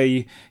 Let's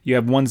say you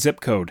have one zip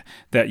code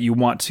that you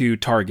want to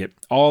target.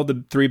 All the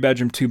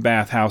 3-bedroom,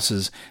 2-bath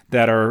houses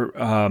that are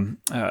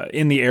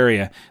in the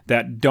area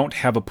that don't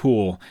have a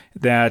pool,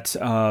 that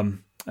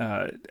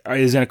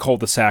is in a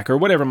cul-de-sac or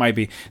whatever it might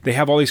be. They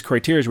have all these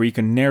criteria where you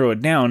can narrow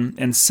it down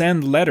and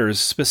send letters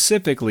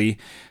specifically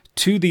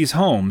to these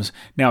homes.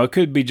 Now, it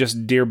could be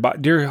just dear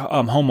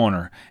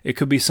homeowner. It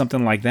could be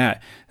something like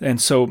that.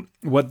 And so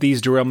what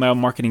these direct mail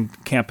marketing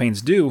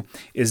campaigns do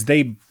is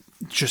they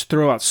just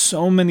throw out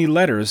so many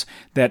letters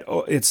that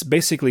it's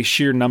basically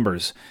sheer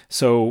numbers.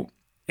 So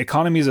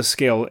economies of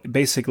scale,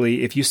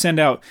 basically, if you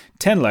send out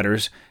 10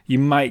 letters, you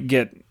might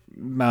get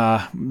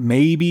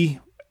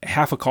maybe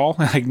half a call,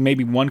 like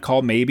maybe one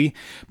call, maybe.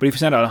 But if you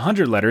send out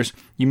 100 letters,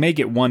 you may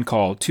get 1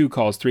 call, 2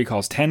 calls, 3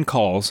 calls, 10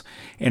 calls.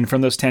 And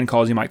from those 10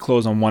 calls, you might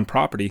close on one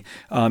property.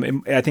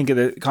 I think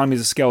the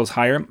economies of scale is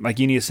higher. Like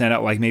you need to send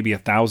out like maybe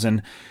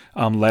 1,000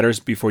 letters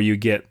before you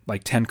get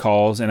like 10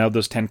 calls. And of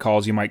those 10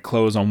 calls, you might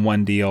close on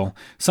one deal,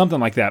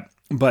 something like that.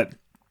 But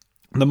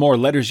the more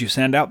letters you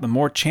send out, the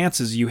more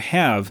chances you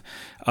have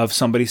of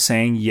somebody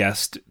saying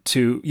yes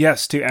to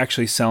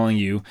actually selling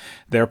you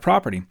their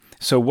property.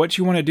 So what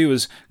you want to do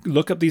is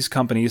look up these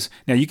companies.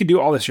 Now, you can do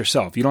all this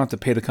yourself. You don't have to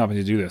pay the company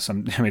to do this. I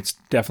mean, it's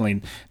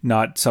definitely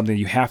not something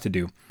you have to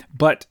do.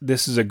 But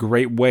this is a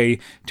great way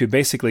to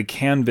basically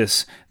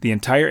canvas the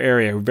entire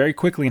area very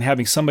quickly and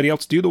having somebody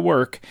else do the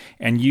work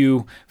and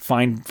you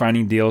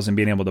finding deals and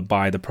being able to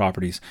buy the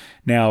properties.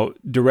 Now,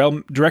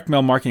 direct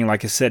mail marketing,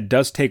 like I said,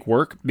 does take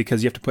work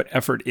because you have to put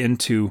effort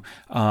into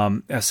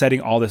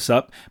setting all this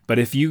up. But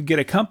if you get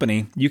a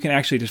company, you can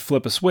actually just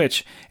flip a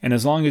switch. And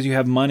as long as you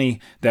have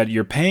money that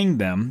you're paying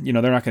them, they're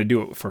not going to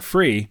do it for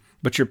free,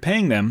 but you're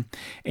paying them.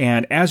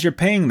 And as you're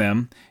paying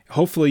them,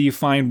 hopefully you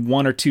find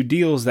 1 or 2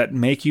 deals that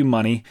make you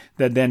money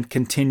that then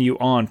continue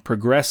on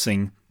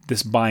progressing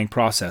this buying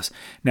process.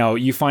 Now,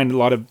 you find a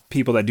lot of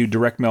people that do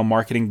direct mail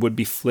marketing would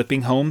be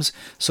flipping homes.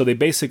 So they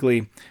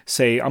basically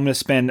say, I'm going to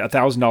spend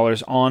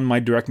 $1,000 on my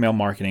direct mail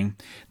marketing.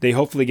 They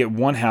hopefully get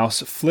one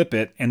house, flip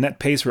it, and that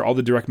pays for all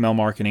the direct mail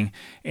marketing.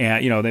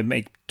 And, they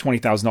make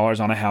 $20,000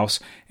 on a house,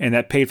 and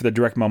that paid for the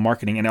direct mail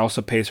marketing and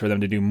also pays for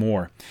them to do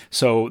more.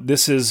 So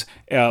this is,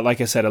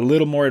 like I said, a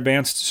little more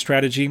advanced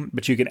strategy,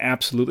 but you can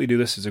absolutely do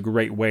this. It's a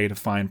great way to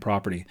find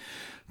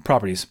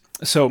properties.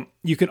 So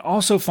you can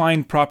also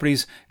find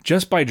properties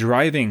just by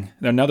driving.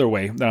 Another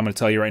way that I'm going to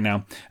tell you right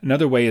now,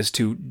 another way is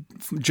to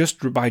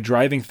just by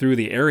driving through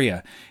the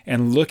area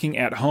and looking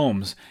at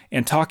homes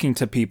and talking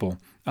to people.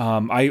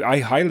 I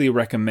highly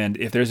recommend,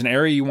 if there's an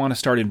area you want to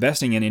start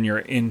investing in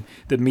the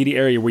immediate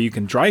area where you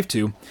can drive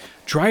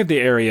the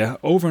area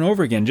over and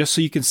over again, just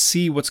so you can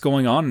see what's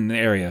going on in the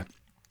area.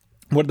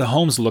 What the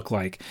homes look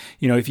like.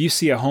 If you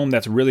see a home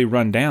that's really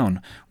run down,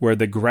 where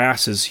the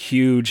grass is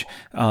huge,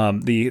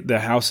 the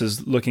house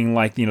is looking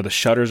like the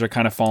shutters are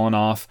kind of falling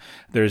off.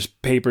 There's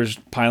papers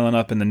piling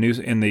up in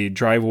the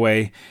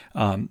driveway,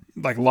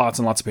 like lots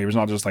and lots of papers,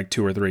 not just like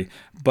 2 or 3.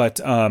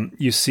 But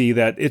you see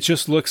that it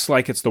just looks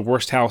like it's the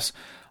worst house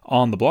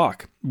on the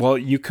block. Well,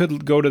 you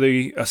could go to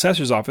the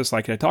assessor's office,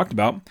 like I talked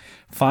about,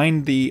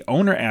 find the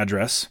owner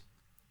address.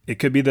 It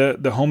could be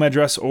the home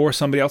address or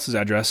somebody else's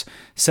address.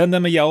 Send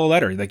them a yellow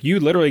letter. Like you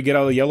literally get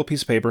out a yellow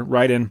piece of paper,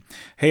 write in,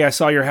 hey, I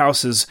saw your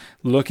house is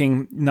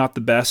looking not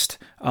the best.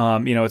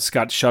 It's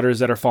got shutters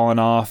that are falling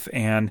off,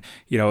 and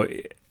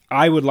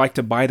I would like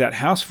to buy that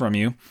house from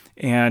you.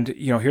 And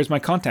here's my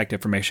contact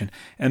information,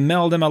 and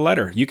mail them a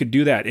letter. You could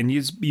do that, and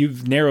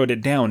you've narrowed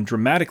it down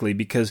dramatically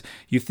because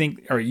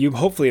you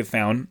hopefully have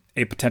found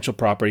a potential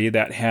property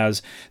that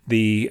has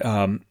the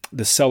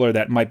seller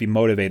that might be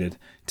motivated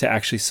to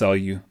actually sell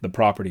you the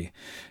property.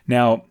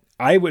 Now,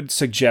 I would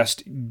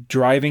suggest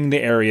driving the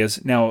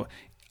areas. Now,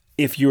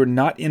 if you're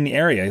not in the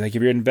area, like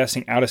if you're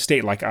investing out of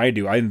state, like I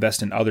do, I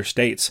invest in other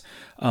states,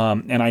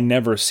 and I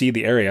never see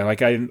the area.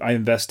 Like I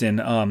invest in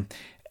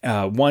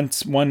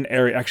one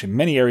area, actually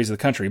many areas of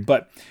the country,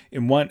 but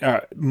in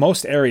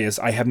most areas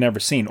I have never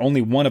seen.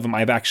 Only one of them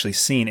I've actually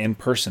seen in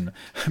person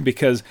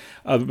because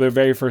of the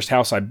very first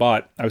house I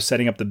bought. I was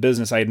setting up the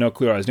business. I had no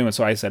clue what I was doing.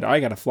 So I said, I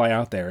got to fly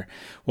out there.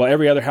 Well,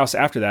 every other house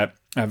after that,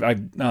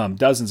 I've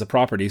dozens of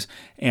properties,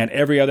 and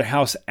every other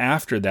house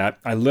after that,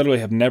 I literally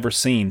have never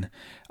seen.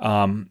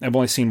 I've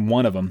only seen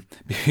one of them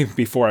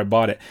before I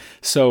bought it.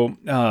 So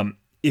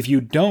if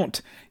you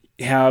don't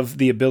have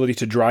the ability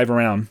to drive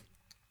around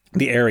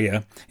the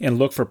area and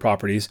look for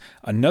properties,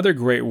 another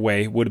great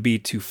way would be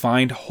to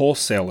find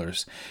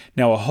wholesalers.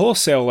 Now, a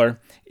wholesaler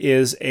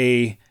is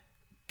a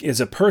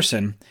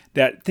person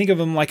that, think of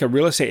them like a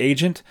real estate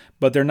agent,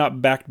 but they're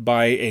not backed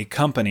by a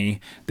company.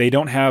 They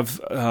don't have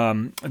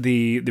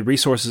the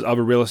resources of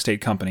a real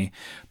estate company.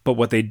 But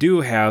what they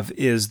do have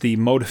is the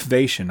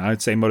motivation. I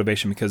would say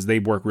motivation because they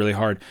work really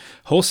hard.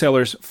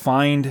 Wholesalers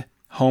find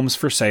homes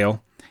for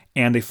sale,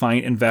 and they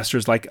find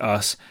investors like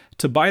us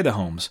to buy the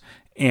homes.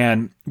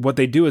 And what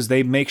they do is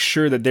they make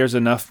sure that there's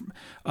enough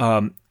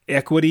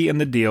equity in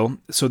the deal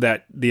so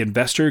that the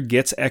investor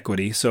gets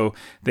equity. So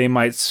they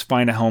might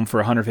find a home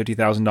for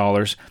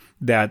 $150,000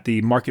 that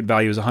the market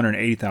value is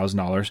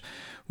 $180,000.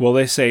 Well,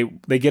 they say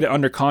they get it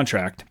under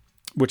contract,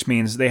 which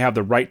means they have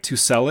the right to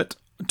sell it,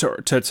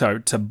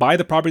 to buy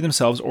the property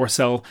themselves, or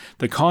sell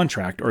the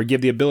contract, or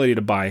give the ability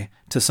to buy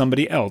to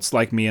somebody else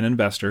like me, an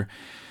investor.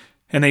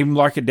 And they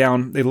lock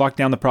down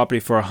the property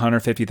for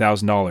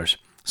 $150,000.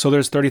 So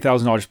there's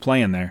 $30,000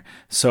 playing there.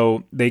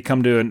 So they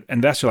come to an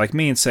investor like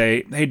me and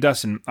say, hey,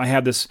 Dustin, I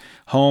have this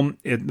home.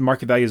 The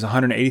market value is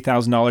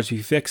 $180,000. If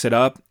you fix it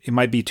up, it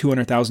might be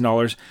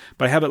 $200,000,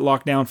 but I have it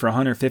locked down for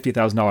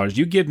 $150,000.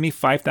 You give me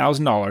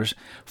 $5,000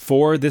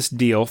 for this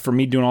deal, for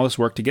me doing all this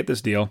work to get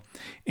this deal,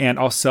 and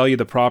I'll sell you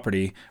the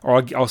property,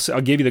 or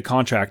I'll give you the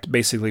contract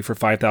basically for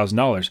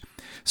 $5,000.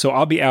 So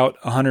I'll be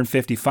out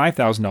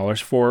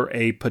 $155,000 for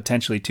a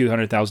potentially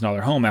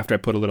 $200,000 home after I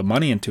put a little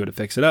money into it to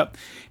fix it up.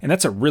 And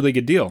that's a really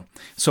good deal.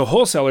 So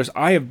wholesalers,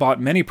 I have bought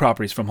many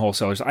properties from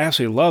wholesalers. I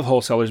absolutely love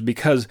wholesalers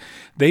because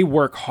they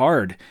work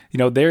hard.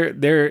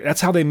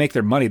 That's how they make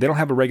their money. They don't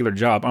have a regular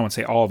job. I won't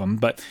say all of them,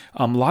 but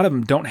a lot of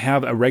them don't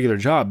have a regular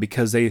job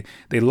because they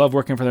love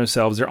working for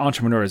themselves. They're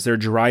entrepreneurs. They're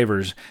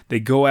drivers. They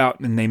go out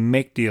and they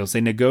make deals.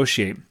 They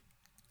negotiate.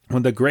 Well,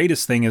 the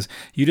greatest thing is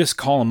you just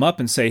call them up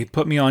and say,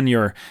 put me on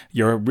your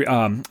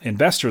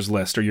investors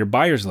list or your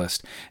buyers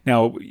list.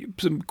 Now,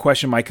 some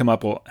question might come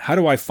up, well, how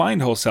do I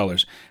find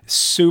wholesalers?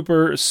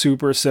 Super,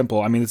 super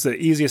simple. I mean, it's the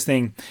easiest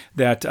thing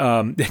that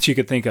you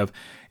could think of.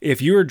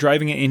 If you are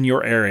driving in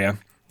your area,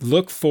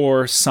 look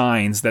for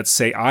signs that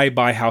say, I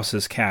buy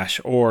houses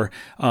cash, or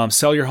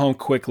sell your home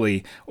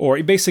quickly,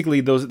 or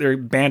basically they're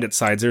bandit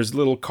signs. There's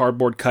little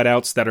cardboard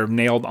cutouts that are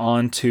nailed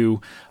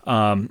onto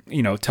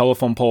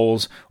telephone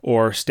poles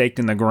or staked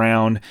in the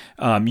ground.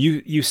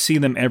 You see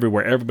them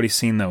everywhere. Everybody's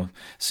seen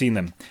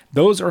them.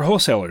 Those are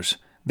wholesalers.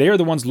 They are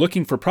the ones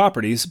looking for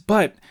properties,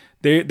 but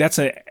that's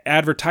an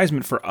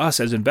advertisement for us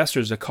as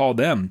investors to call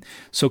them.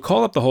 So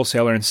call up the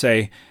wholesaler and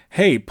say,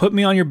 hey, put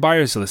me on your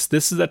buyers list.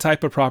 This is the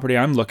type of property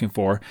I'm looking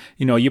for.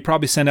 You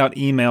probably send out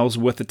emails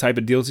with the type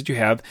of deals that you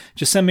have.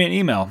 Just send me an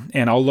email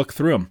and I'll look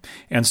through them.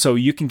 And so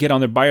you can get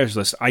on their buyers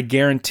list. I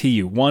guarantee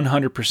you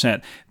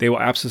 100% they will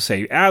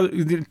absolutely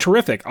say,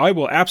 terrific, I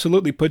will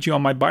absolutely put you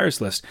on my buyers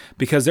list,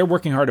 because they're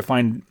working hard to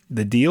find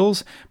the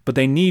deals, but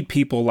they need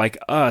people like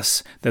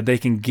us that they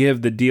can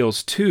give the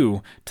deals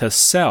to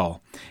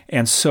sell.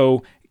 And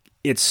so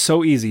it's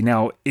so easy.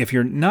 Now, if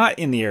you're not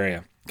in the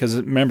area, because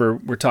remember,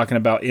 we're talking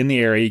about in the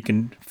area, you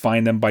can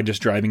find them by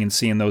just driving and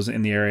seeing those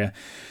in the area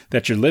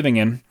that you're living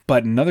in.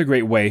 But another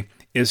great way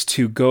is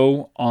to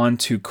go on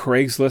to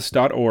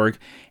Craigslist.org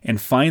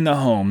and find the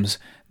homes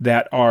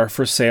that are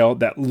for sale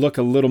that look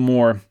a little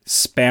more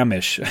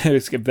Spamish,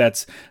 if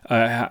that's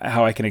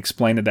how I can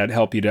explain it, that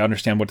help you to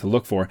understand what to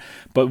look for.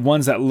 But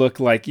ones that look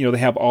like, they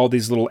have all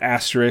these little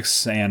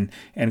asterisks and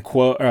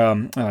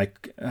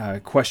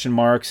question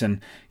marks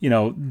and,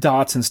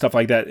 dots and stuff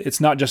like that. It's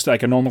not just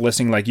like a normal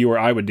listing like you or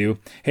I would do.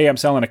 Hey, I'm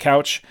selling a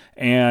couch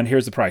and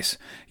here's the price.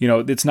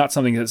 It's not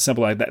something that's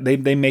simple like that.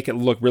 They make it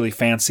look really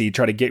fancy,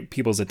 try to get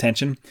people's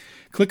attention.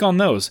 Click on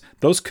those.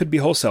 Those could be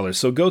wholesalers.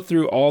 So go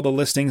through all the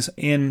listings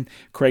in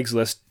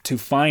Craigslist to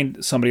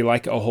find somebody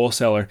like a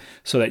wholesaler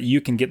so that you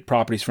can get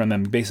properties from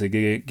them,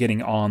 basically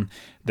getting on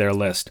their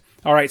list.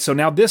 All right, so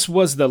now this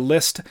was the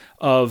list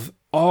of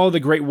all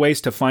the great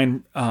ways to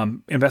find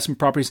investment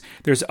properties.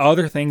 There's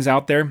other things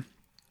out there,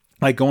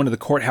 like going to the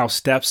courthouse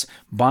steps,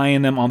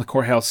 buying them on the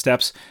courthouse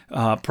steps,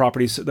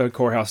 properties, the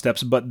courthouse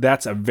steps, but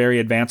that's a very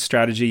advanced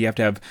strategy. You have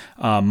to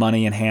have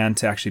money in hand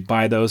to actually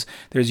buy those.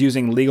 There's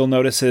using legal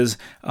notices.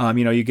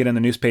 You get in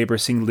the newspaper,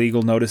 seeing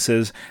legal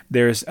notices.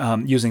 There's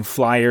using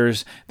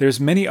flyers. There's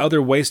many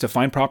other ways to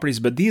find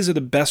properties, but these are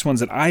the best ones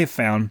that I have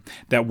found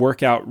that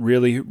work out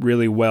really,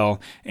 really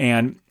well.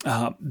 And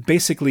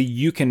basically,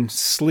 you can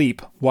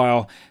sleep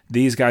while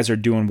these guys are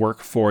doing work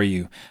for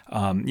you.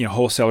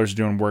 Wholesalers are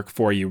doing work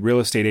for you.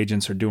 Real estate agents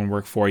are doing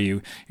work for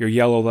you. Your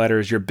yellow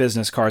letters, your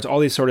business cards, all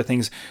these sort of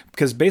things.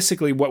 Because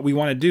basically what we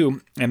want to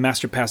do at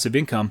Master Passive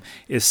Income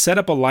is set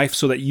up a life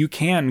so that you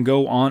can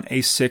go on a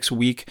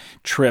 6-week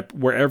trip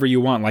wherever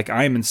you want. Like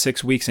I am in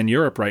 6 weeks in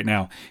Europe right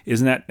now.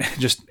 Isn't that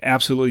just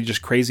absolutely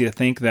just crazy to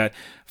think that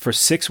for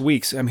 6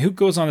 weeks, who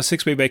goes on a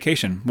 6-week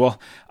vacation? Well,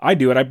 I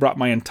do it. I brought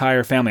my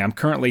entire family. I'm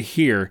currently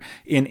here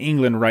in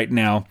England right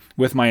now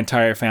with my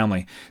entire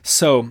family.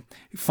 So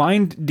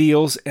find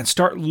deals and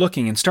start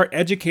looking and start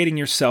educating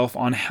yourself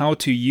on how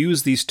to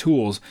use these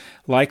tools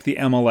like the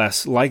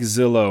MLS, like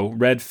Zillow,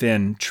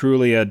 Redfin,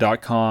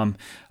 Trulia.com.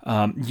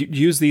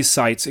 Use these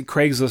sites at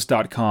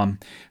Craigslist.com.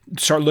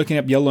 Start looking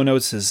up yellow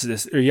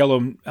notices, or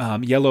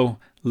yellow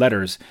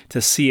letters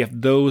to see if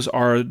those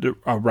are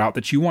a route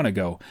that you want to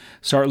go.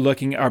 Start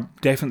looking,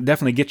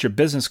 definitely get your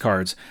business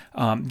cards.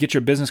 Get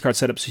your business card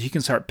set up so you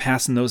can start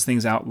passing those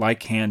things out like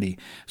candy.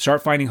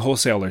 Start finding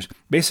wholesalers.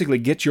 Basically,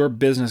 get your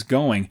business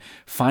going,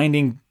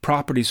 finding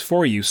properties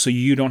for you so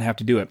you don't have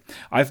to do it.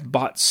 I've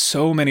bought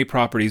so many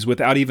properties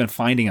without even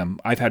finding them.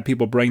 I've had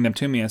people bring them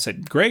to me and I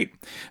said, great.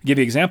 I'll give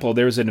you an example.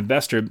 There was an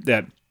investor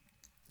that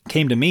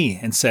came to me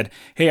and said,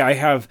 hey, I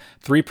have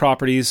 3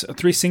 properties,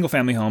 3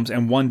 single-family homes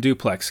and 1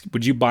 duplex.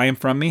 Would you buy them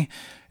from me?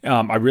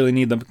 I really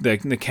need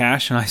the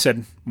cash. And I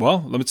said,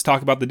 well, let's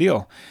talk about the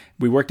deal.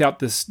 We worked out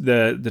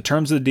the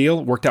terms of the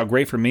deal, worked out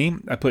great for me.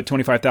 I put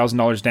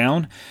 $25,000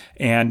 down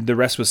and the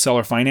rest was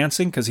seller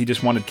financing because he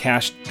just wanted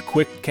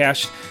quick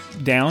cash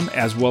down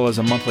as well as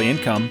a monthly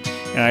income.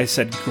 And I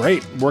said,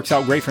 great, works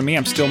out great for me.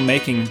 I'm still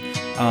making,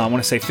 I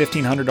want to say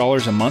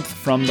 $1,500 a month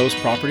from those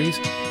properties.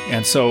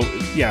 And so,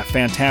 yeah,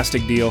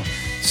 fantastic deal.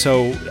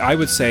 So I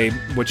would say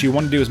what you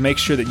want to do is make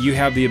sure that you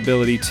have the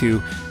ability to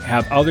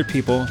have other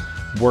people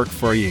work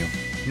for you.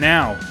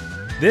 Now,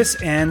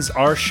 this ends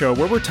our show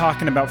where we're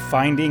talking about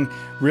finding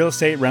real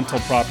estate rental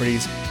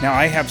properties. Now,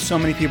 I have so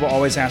many people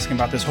always asking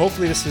about this.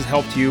 Hopefully this has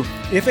helped you.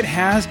 If it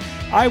has,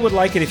 I would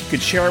like it if you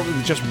could share it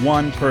with just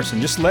one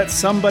person. Just let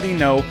somebody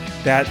know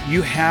that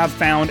you have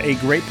found a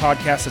great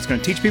podcast that's going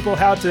to teach people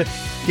how to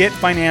get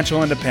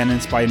financial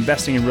independence by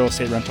investing in real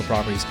estate rental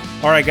properties.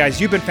 All right,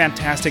 guys, you've been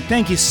fantastic.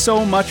 Thank you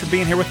so much for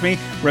being here with me.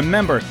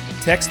 Remember,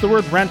 text the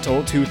word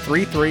rental to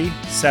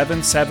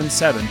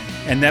 33777,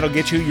 and that'll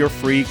get you your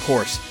free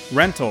course.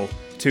 Rental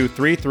to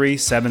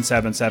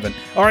 33777.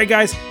 All right,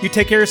 guys, you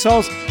take care of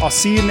yourselves. I'll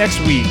see you next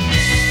week.